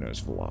about Kuno's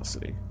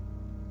velocity.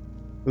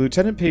 The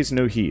lieutenant pays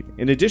no heed.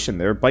 In addition,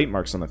 there are bite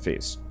marks on the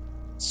face.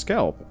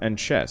 Scalp and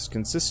chest,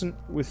 consistent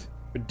with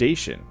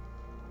predation.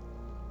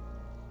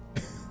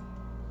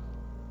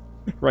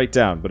 Write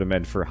down, but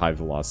amend for high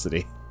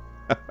velocity.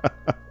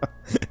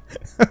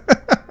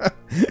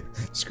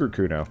 Screw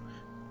Kuno.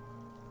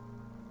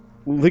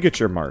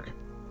 Ligature mark.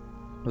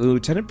 The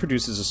lieutenant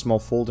produces a small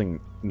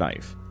folding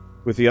knife,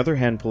 with the other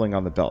hand pulling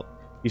on the belt.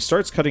 He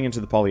starts cutting into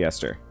the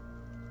polyester.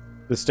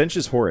 The stench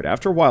is horrid.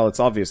 After a while, it's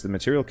obvious the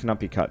material cannot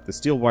be cut. The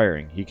steel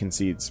wiring, he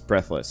concedes,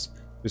 breathless.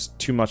 There's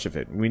too much of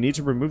it. We need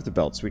to remove the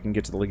belt so we can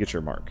get to the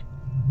ligature mark.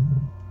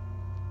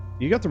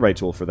 You got the right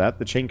tool for that,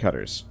 the chain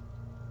cutters.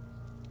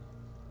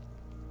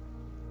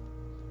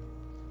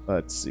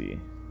 Let's see.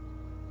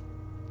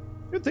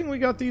 Good thing we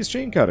got these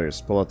chain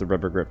cutters. Pull out the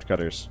rubber-gripped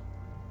cutters.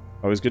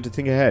 Always good to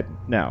think ahead.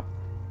 Now,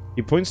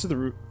 he points to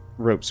the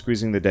rope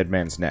squeezing the dead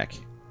man's neck.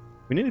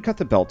 We need to cut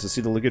the belt to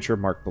see the ligature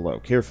mark below,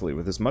 carefully,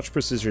 with as much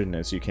precision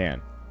as you can.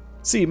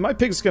 See, my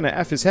pig's gonna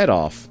F his head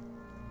off.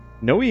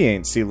 No, he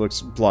ain't, see,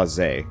 looks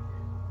blasé.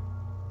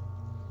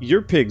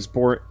 Your pig's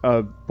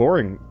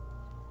boring.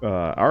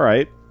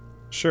 Alright.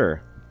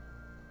 Sure.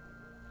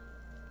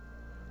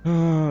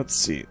 Let's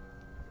see.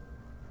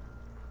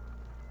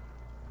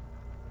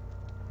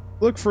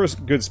 Look for a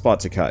good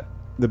spot to cut.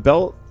 The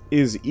belt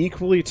is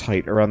equally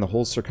tight around the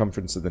whole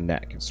circumference of the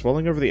neck,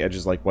 swelling over the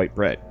edges like white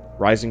bread,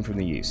 rising from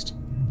the yeast.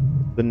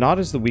 The knot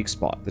is the weak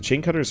spot. The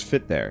chain cutters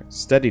fit there,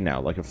 steady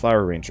now, like a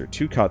flower arranger.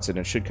 2 cuts and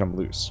it should come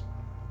loose.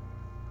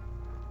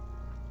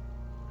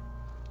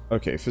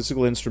 Okay,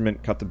 physical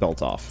instrument, cut the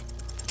belt off.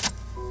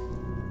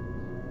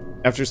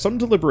 After some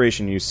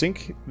deliberation, you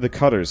sink the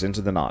cutters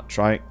into the knot,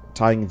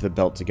 tying the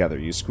belt together.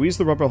 You squeeze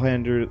the rubber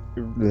hander...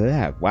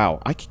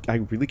 Wow, I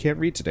really can't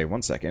read today.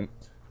 1 second.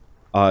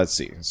 Let's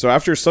see. So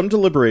after some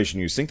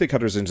deliberation, you sink the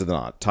cutters into the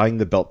knot, tying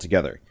the belt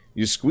together.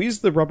 You squeeze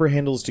the rubber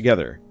handles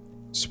together,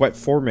 sweat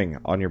forming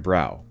on your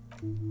brow.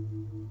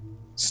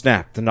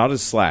 Snap, the knot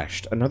is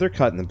slashed. Another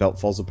cut and the belt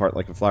falls apart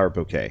like a flower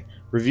bouquet,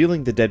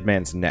 revealing the dead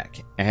man's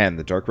neck, and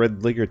the dark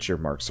red ligature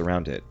marks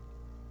around it.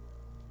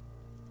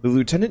 The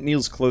lieutenant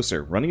kneels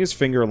closer, running his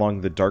finger along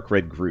the dark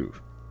red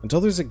groove,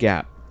 until there's a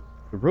gap.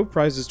 The rope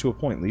rises to a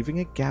point, leaving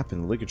a gap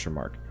in the ligature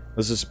mark.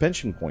 The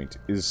suspension point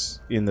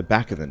is in the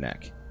back of the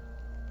neck.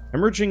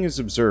 Hemorrhaging is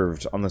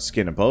observed on the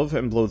skin above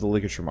and below the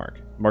ligature mark.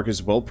 The mark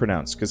is well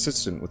pronounced,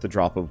 consistent with a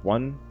drop of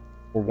 1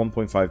 or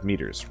 1.5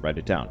 meters. Write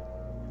it down.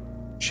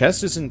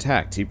 Chest is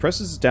intact. He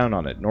presses down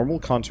on it. Normal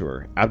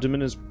contour.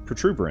 Abdomen is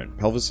protuberant.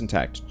 Pelvis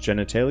intact.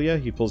 Genitalia,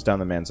 he pulls down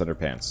the man's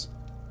underpants.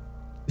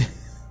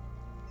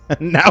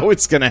 Now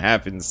it's gonna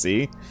happen,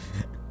 see?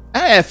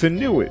 I effing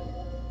knew it!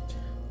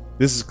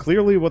 This is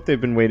clearly what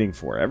they've been waiting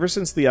for. Ever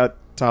since the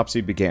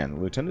autopsy began, the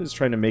lieutenant is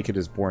trying to make it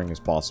as boring as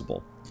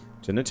possible.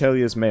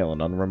 Genitalia is male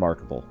and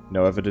unremarkable.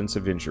 No evidence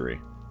of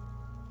injury.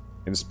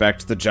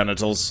 Inspect the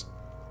genitals.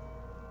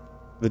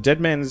 The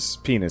dead man's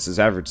penis is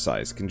average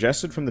size,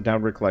 congested from the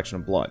downward collection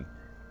of blood.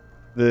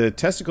 The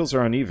testicles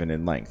are uneven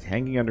in length,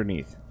 hanging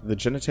underneath. The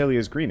genitalia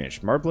is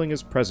greenish. Marbling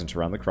is present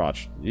around the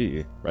crotch.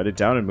 Eeh. Write it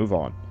down and move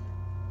on.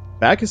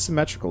 Back is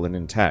symmetrical and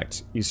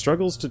intact. He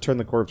struggles to turn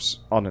the corpse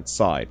on its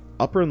side.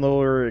 Upper and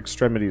lower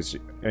extremities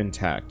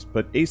intact,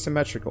 but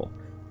asymmetrical.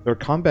 There are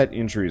combat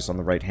injuries on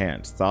the right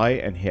hand, thigh,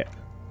 and hip.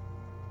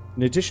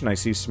 In addition, I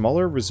see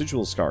smaller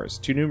residual scars,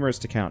 too numerous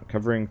to count,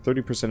 covering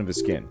 30% of his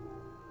skin.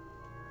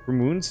 from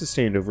wounds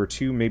sustained over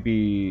two,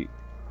 maybe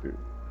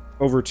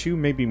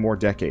more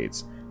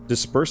decades.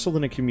 Dispersal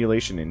and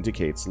accumulation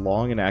indicates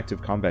long and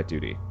active combat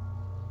duty.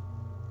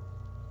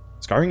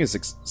 Scarring is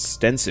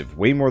extensive,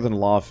 way more than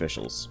law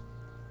officials.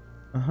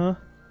 Uh-huh.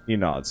 He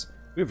nods.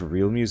 We have a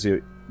real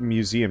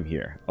museum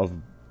here, of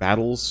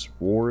battles,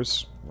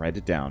 wars. Write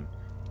it down.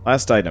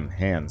 Last item,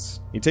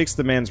 hands. He takes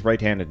the man's right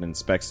hand and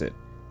inspects it,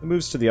 then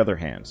moves to the other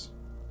hand.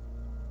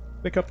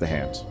 Pick up the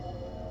hand.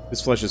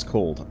 His flesh is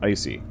cold,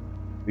 icy.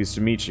 Pleased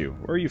to meet you.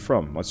 Where are you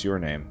from? What's your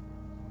name?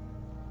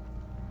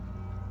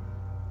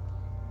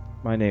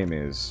 My name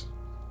is...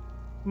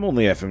 I'm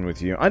only effing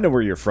with you. I know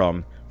where you're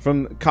from.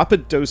 From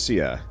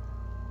Cappadocia.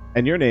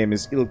 And your name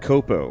is Il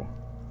Copo.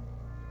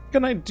 What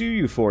can I do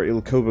you for,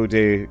 Il Copo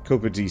de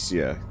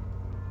Cappadocia?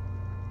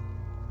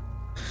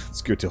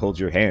 It's good to hold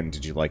your hand.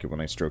 Did you like it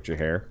when I stroked your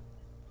hair?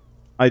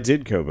 I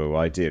did, Kobo,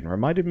 I did.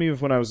 Reminded me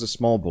of when I was a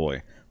small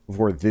boy,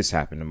 before this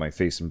happened to my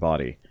face and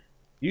body.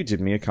 You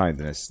did me a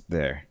kindness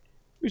there.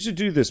 We should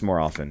do this more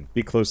often.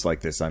 Be close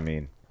like this, I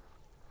mean.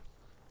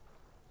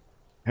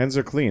 Hands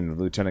are clean, the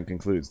lieutenant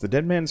concludes. The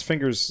dead man's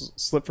fingers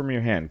slip from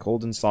your hand,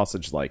 cold and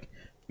sausage-like.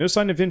 No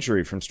sign of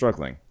injury from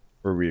struggling.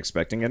 Were we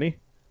expecting any?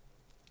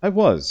 I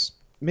was.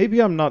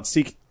 Maybe I'm not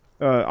seeing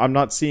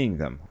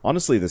them.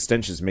 Honestly, the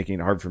stench is making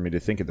it hard for me to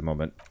think at the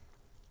moment.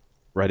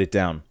 Write it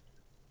down.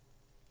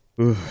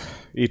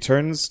 He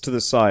turns to the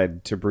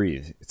side to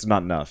breathe. It's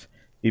not enough.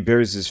 He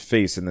buries his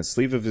face in the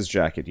sleeve of his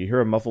jacket. You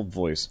hear a muffled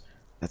voice.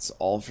 That's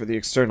all for the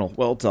external.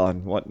 Well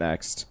done. What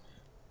next?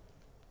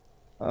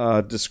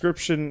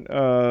 Description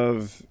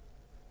of...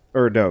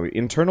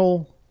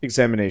 internal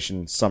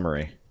examination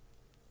summary.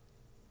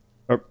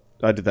 Oh,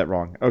 I did that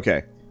wrong.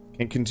 Okay.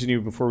 Can't continue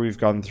before we've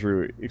gone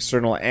through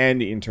external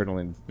and internal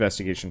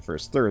investigation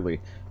first, thoroughly.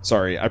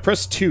 Sorry, I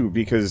pressed 2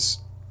 because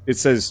it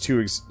says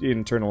 2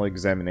 internal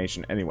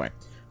examination anyway.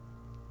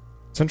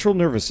 Central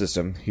nervous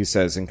system, he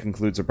says, and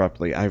concludes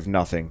abruptly. I have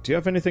nothing. Do you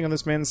have anything on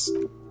this man's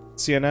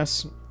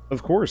CNS?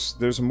 Of course,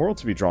 there's a moral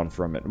to be drawn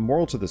from it. A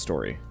moral to the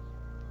story.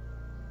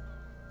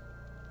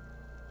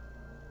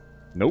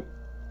 Nope.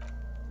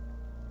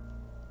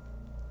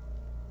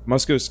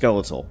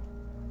 Musculoskeletal.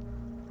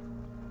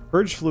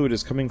 Purge fluid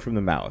is coming from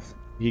the mouth.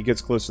 He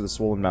gets close to the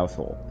swollen mouth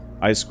hole,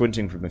 eyes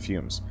squinting from the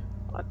fumes.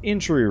 Not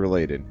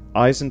injury-related.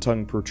 Eyes and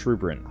tongue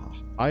protuberant.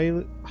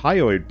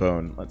 Hyoid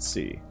bone, let's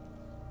see.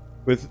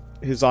 With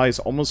his eyes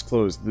almost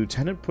closed, the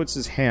lieutenant puts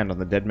his hand on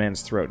the dead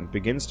man's throat and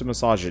begins to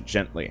massage it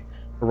gently.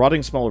 A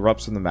rotting smell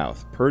erupts from the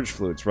mouth. Purge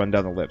fluids run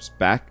down the lips,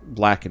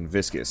 black and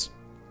viscous.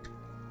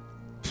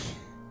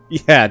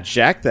 Yeah,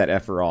 jack that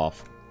effer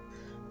off.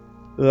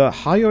 The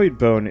hyoid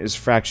bone is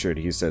fractured,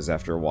 he says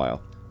after a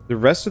while. The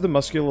rest of the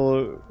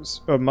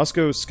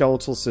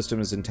musculoskeletal system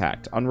is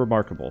intact,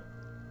 unremarkable.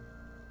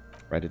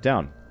 Write it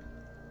down.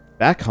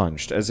 Back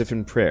hunched, as if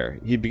in prayer,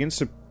 he begins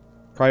to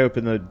pry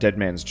open the dead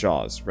man's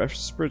jaws.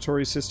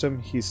 Respiratory system,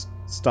 he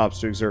stops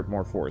to exert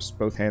more force.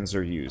 Both hands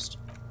are used.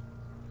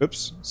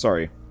 Oops,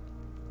 sorry.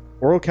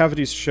 Oral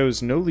cavity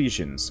shows no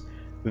lesions.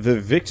 The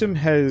victim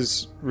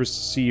has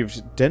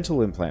received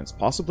dental implants,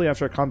 possibly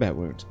after a combat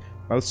wound.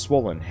 Mouth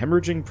swollen,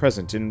 hemorrhaging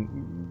present in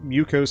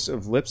mucose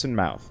of lips and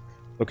mouth.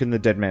 Look in the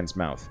dead man's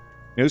mouth.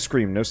 No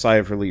scream, no sigh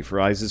of relief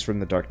rises from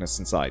the darkness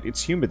inside.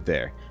 It's humid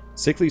there.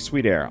 Sickly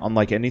sweet air,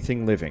 unlike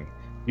anything living.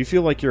 You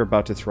feel like you're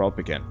about to throw up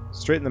again.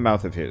 Straight in the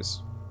mouth of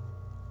his.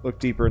 Look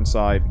deeper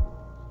inside.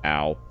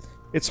 Ow.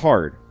 It's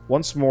hard.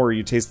 Once more,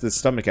 you taste the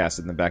stomach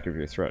acid in the back of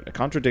your throat. A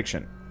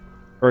contradiction.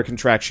 Or a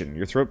contraction.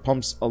 Your throat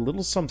pumps a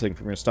little something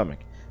from your stomach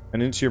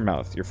and into your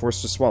mouth. You're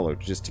forced to swallow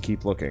just to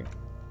keep looking.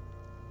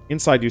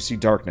 Inside, you see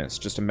darkness.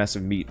 Just a mess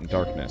of meat and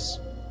darkness.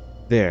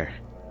 There.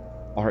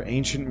 Our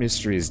ancient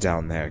mysteries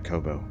down there,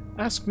 Kobo.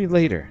 Ask me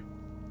later.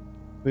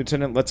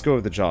 Lieutenant, let's go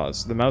of the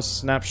jaws. The mouth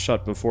snaps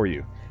shut before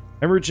you.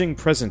 Hemorrhaging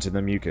present in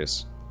the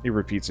mucus. He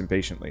repeats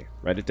impatiently.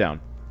 Write it down.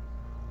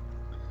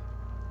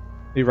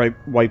 He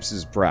wipes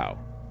his brow.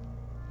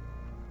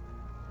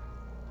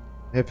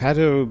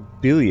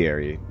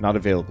 Hepatobiliary, not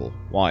available.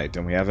 Why?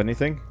 Don't we have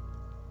anything?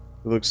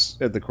 He looks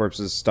at the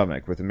corpse's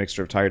stomach with a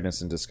mixture of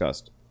tiredness and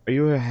disgust. Are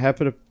you a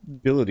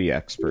hepatability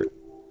expert?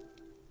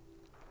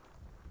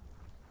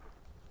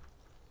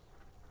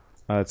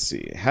 Let's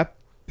see.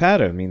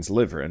 Hepato means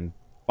liver, and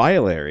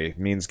biliary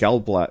means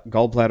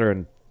gallbladder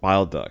and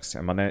bile ducts.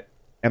 Am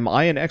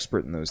I an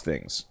expert in those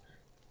things?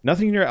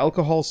 Nothing in your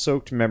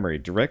alcohol-soaked memory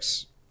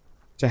directs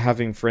to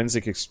having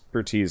forensic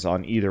expertise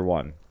on either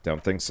one.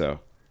 Don't think so.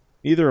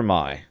 Neither am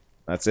I.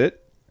 That's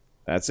it?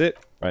 That's it?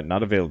 Right,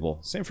 not available.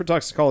 Same for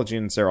toxicology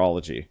and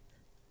serology.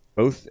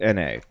 Both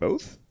NA.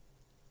 Both?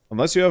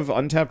 Unless you have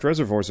untapped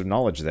reservoirs of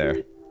knowledge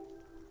there.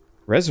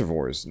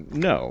 Reservoirs?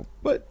 No.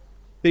 But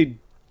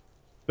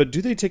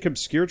do they take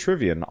obscure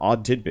trivia and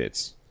odd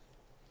tidbits?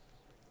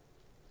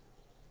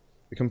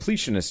 The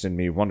completionist in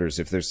me wonders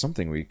if there's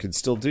something we could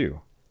still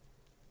do.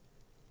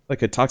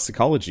 Like a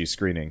toxicology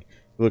screening.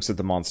 He looks at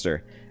the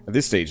monster. At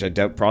this stage, I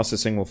doubt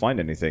processing will find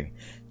anything.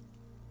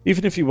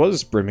 Even if he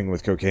was brimming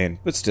with cocaine.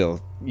 But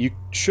still, you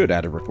should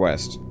add a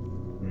request.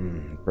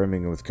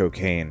 Brimming with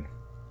cocaine.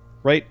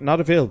 Right, not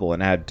available,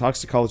 and add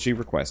toxicology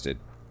requested.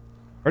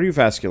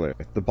 Cardiovascular.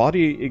 The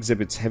body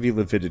exhibits heavy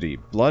lividity.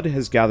 Blood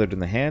has gathered in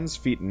the hands,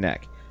 feet, and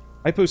neck.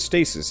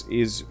 Hypostasis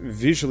is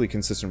visually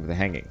consistent with the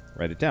hanging.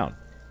 Write it down.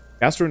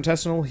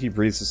 Gastrointestinal. He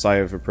breathes a sigh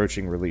of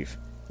approaching relief.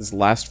 His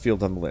last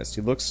field on the list.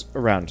 He looks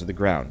around to the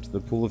ground. The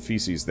pool of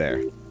feces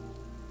there.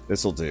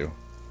 This'll do.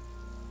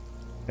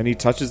 And he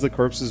touches the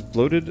corpse's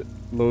bloated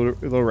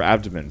lower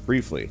abdomen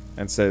briefly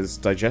and says,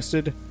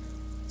 "Digested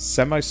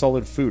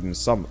semi-solid food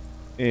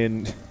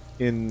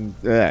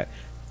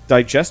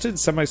digested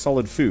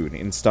semi-solid food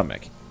in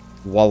stomach.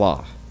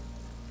 Voila."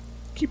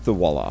 Keep the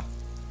voila.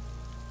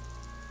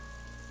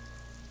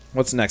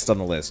 What's next on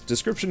the list?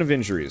 Description of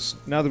injuries.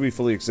 Now that we've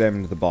fully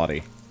examined the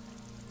body.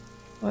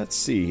 Let's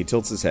see. He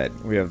tilts his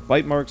head. We have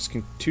bite marks,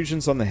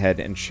 contusions on the head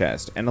and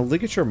chest, and a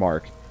ligature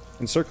mark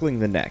encircling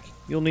the neck.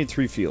 You'll need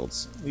 3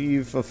 fields.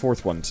 Leave a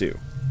 4th one, too.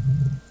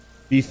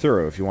 Be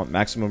thorough if you want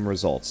maximum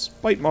results.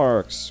 Bite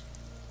marks!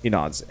 He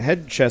nods.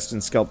 Head, chest,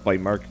 and scalp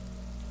bite mark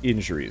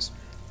injuries.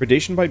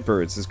 Predation by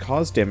birds has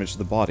caused damage to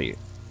the body.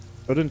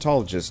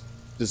 Odontologist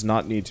does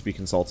not need to be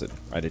consulted.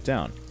 Write it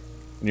down.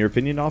 In your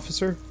opinion,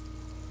 officer?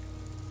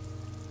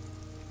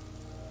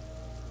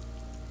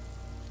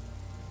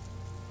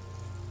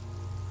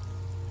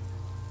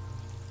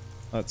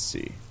 Let's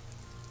see.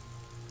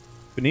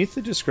 Beneath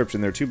the description,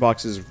 there are 2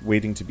 boxes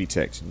waiting to be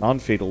ticked.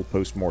 Non-fatal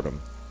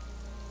post-mortem.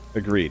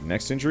 Agreed.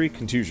 Next injury,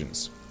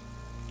 contusions.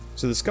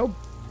 So the scalp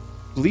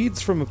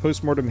bleeds from a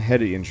post-mortem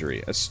head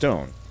injury, a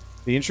stone.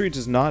 The injury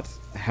does not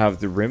have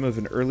the rim of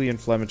an early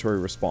inflammatory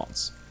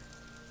response.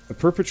 The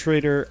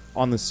perpetrator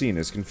on the scene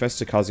has confessed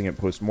to causing it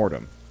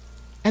post-mortem.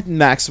 At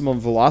maximum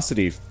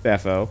velocity,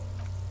 FO.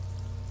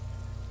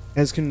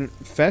 Has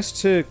confessed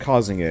to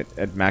causing it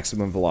at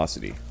maximum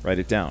velocity. Write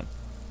it down.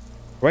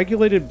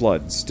 Coagulated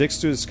blood sticks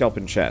to his scalp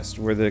and chest,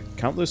 where the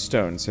countless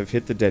stones have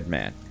hit the dead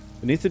man.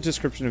 Beneath the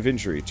description of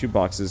injury, 2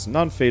 boxes,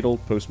 non-fatal,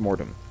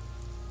 post-mortem.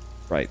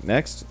 Right,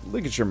 next,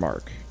 ligature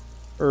mark.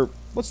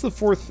 What's the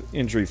 4th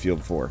injury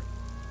field for?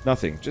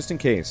 Nothing, just in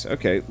case.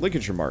 Okay,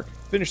 ligature mark.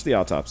 Finish the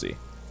autopsy.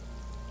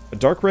 A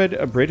dark red,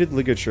 abraded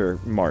ligature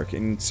mark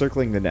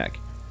encircling the neck,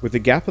 with the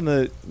gap in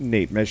the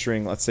nape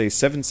measuring, let's say,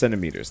 7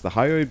 centimeters. The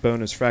hyoid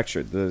bone is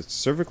fractured, the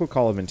cervical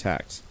column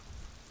intact.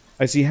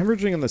 I see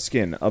hemorrhaging on the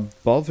skin,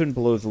 above and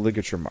below the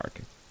ligature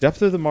mark.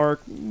 Depth of the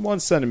mark, 1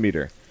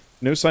 centimeter.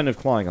 No sign of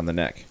clawing on the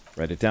neck.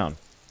 Write it down.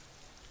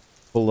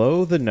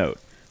 Below the note,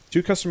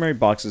 2 customary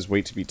boxes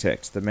wait to be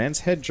ticked. The man's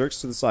head jerks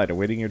to the side,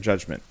 awaiting your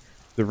judgment.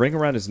 The ring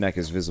around his neck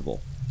is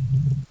visible.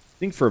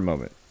 Think for a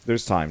moment.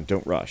 There's time.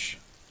 Don't rush.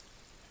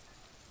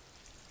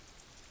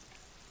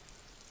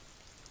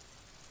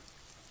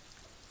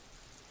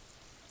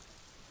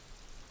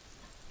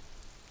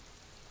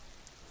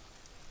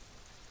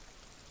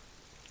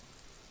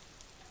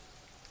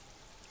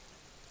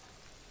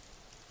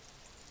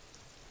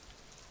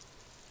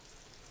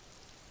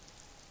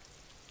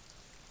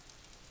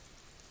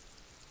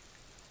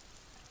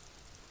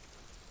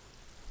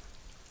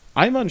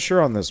 I'm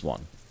unsure on this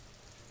one.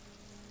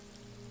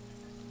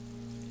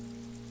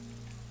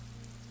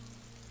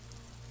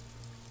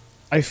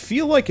 I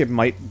feel like it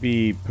might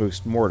be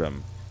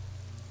post-mortem.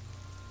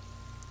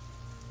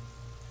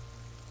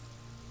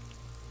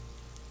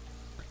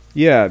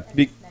 Yeah,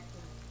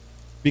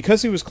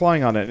 because he was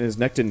clawing on it and his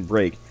neck didn't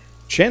break,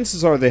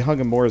 chances are they hung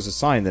him more as a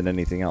sign than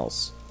anything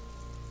else.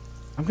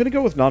 I'm gonna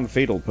go with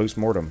non-fatal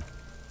post-mortem.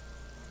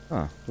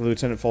 Huh. The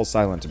lieutenant falls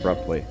silent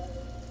abruptly.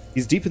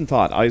 He's deep in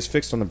thought, eyes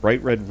fixed on the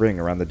bright red ring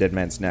around the dead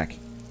man's neck.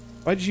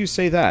 Why did you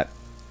say that?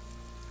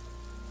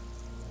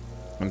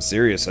 I'm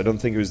serious. I don't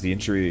think it was the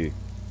injury...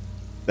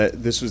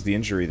 This was the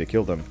injury that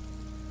killed him.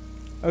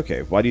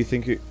 Okay, why don't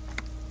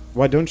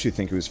you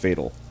think it was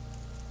fatal?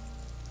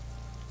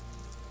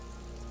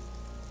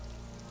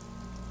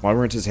 Why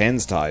weren't his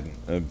hands tied?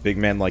 A big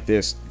man like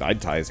this,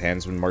 I'd tie his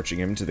hands when marching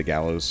him to the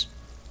gallows.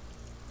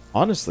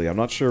 Honestly, I'm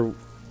not sure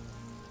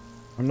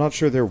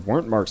there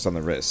weren't marks on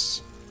the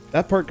wrists.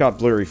 That part got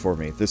blurry for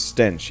me. This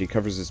stench, he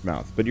covers his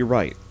mouth. But you're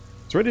right.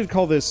 It's ready to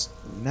call this...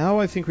 Now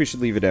I think we should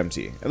leave it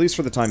empty. At least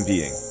for the time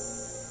being.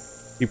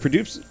 He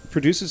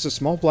produces a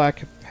small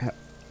black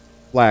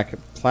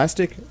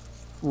plastic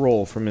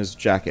roll from his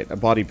jacket, a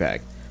body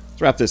bag.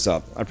 Let's wrap this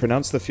up. I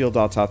pronounce the field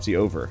autopsy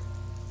over.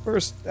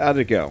 First, how'd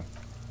it go?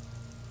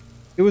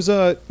 It was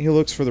he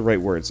looks for the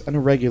right words, an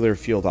irregular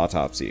field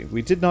autopsy.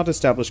 We did not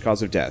establish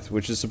cause of death,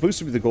 which is supposed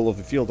to be the goal of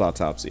a field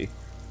autopsy.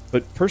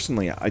 But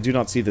personally, I do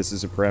not see this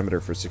as a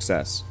parameter for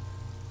success.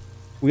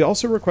 We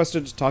also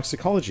requested a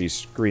toxicology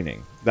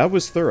screening. That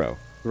was thorough.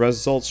 The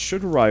results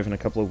should arrive in a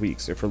couple of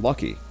weeks, if we're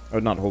lucky. I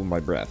would not hold my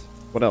breath.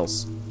 What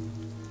else?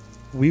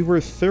 We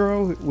were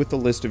thorough with the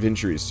list of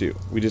injuries, too.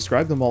 We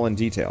described them all in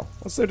detail.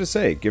 What's there to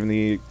say? Given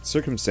the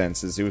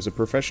circumstances, it was a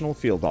professional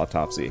field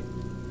autopsy.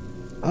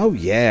 Oh,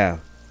 yeah.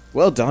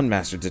 Well done,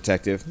 Master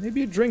Detective.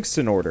 Maybe a drink's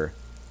in order.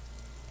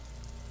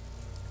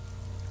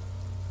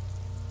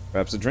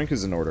 Perhaps a drink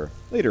is in order.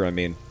 Later, I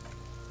mean.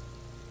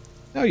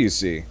 Now you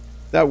see.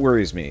 That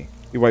worries me.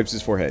 He wipes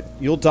his forehead.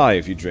 You'll die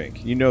if you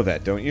drink. You know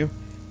that, don't you?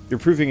 You're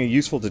proving a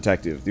useful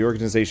detective. The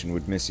organization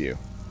would miss you.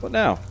 What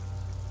now?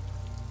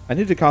 I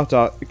need a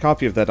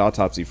copy of that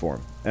autopsy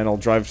form, and I'll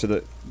drive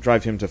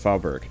him to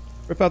Faubourg.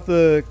 Rip out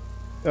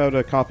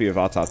a copy of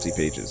autopsy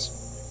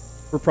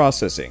pages. For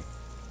processing.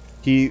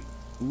 He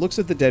looks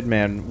at the dead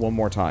man one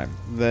more time,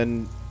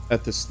 then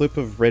at the slip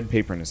of red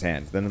paper in his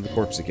hand, then at the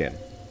corpse again.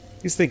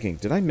 He's thinking,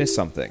 did I miss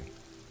something?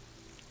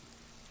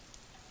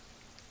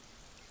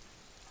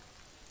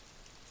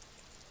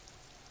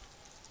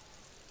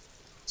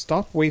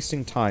 Stop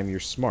wasting time, you're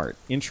smart.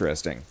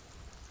 Interesting.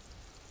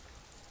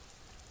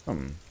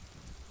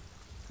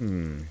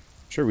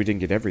 Sure, we didn't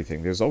get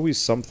everything. There's always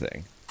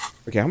something.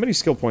 Okay, how many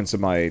skill points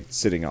am I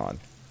sitting on?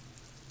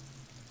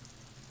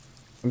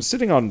 I'm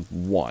sitting on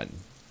 1.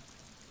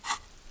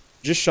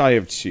 Just shy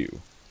of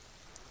 2.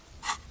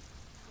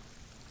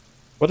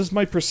 What is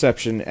my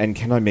perception, and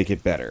can I make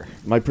it better?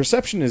 My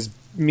perception is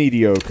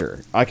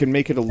mediocre. I can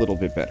make it a little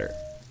bit better.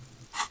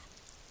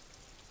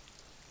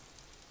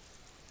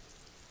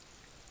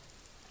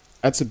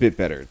 That's a bit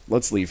better.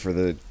 Let's leave for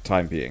the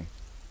time being.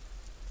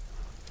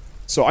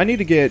 So I need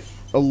to get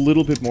a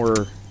little bit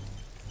more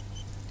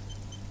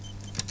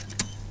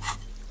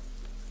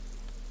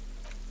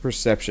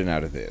perception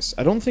out of this.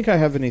 I don't think I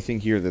have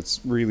anything here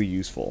that's really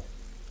useful.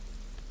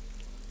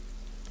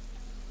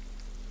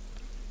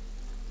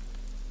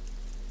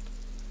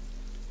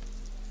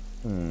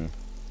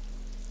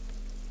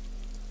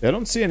 I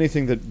don't see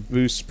anything that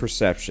boosts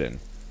perception.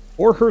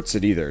 Or hurts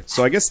it either,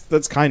 so I guess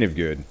that's kind of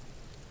good.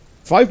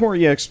 5 more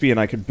EXP and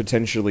I could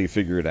potentially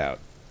figure it out.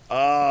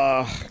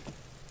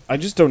 I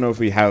just don't know if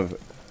we have...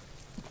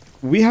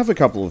 We have a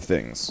couple of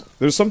things.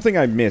 There's something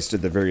I missed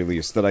at the very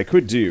least that I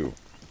could do,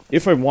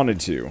 if I wanted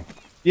to.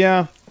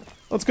 Yeah,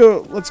 let's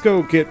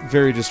go get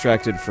very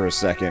distracted for a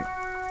second,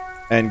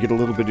 and get a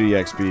little bit of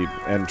EXP,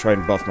 and try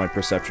and buff my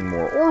perception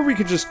more. Or we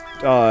could just,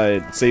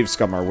 save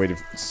scum our way to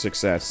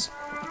success.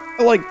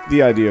 I like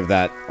the idea of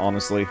that,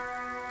 honestly.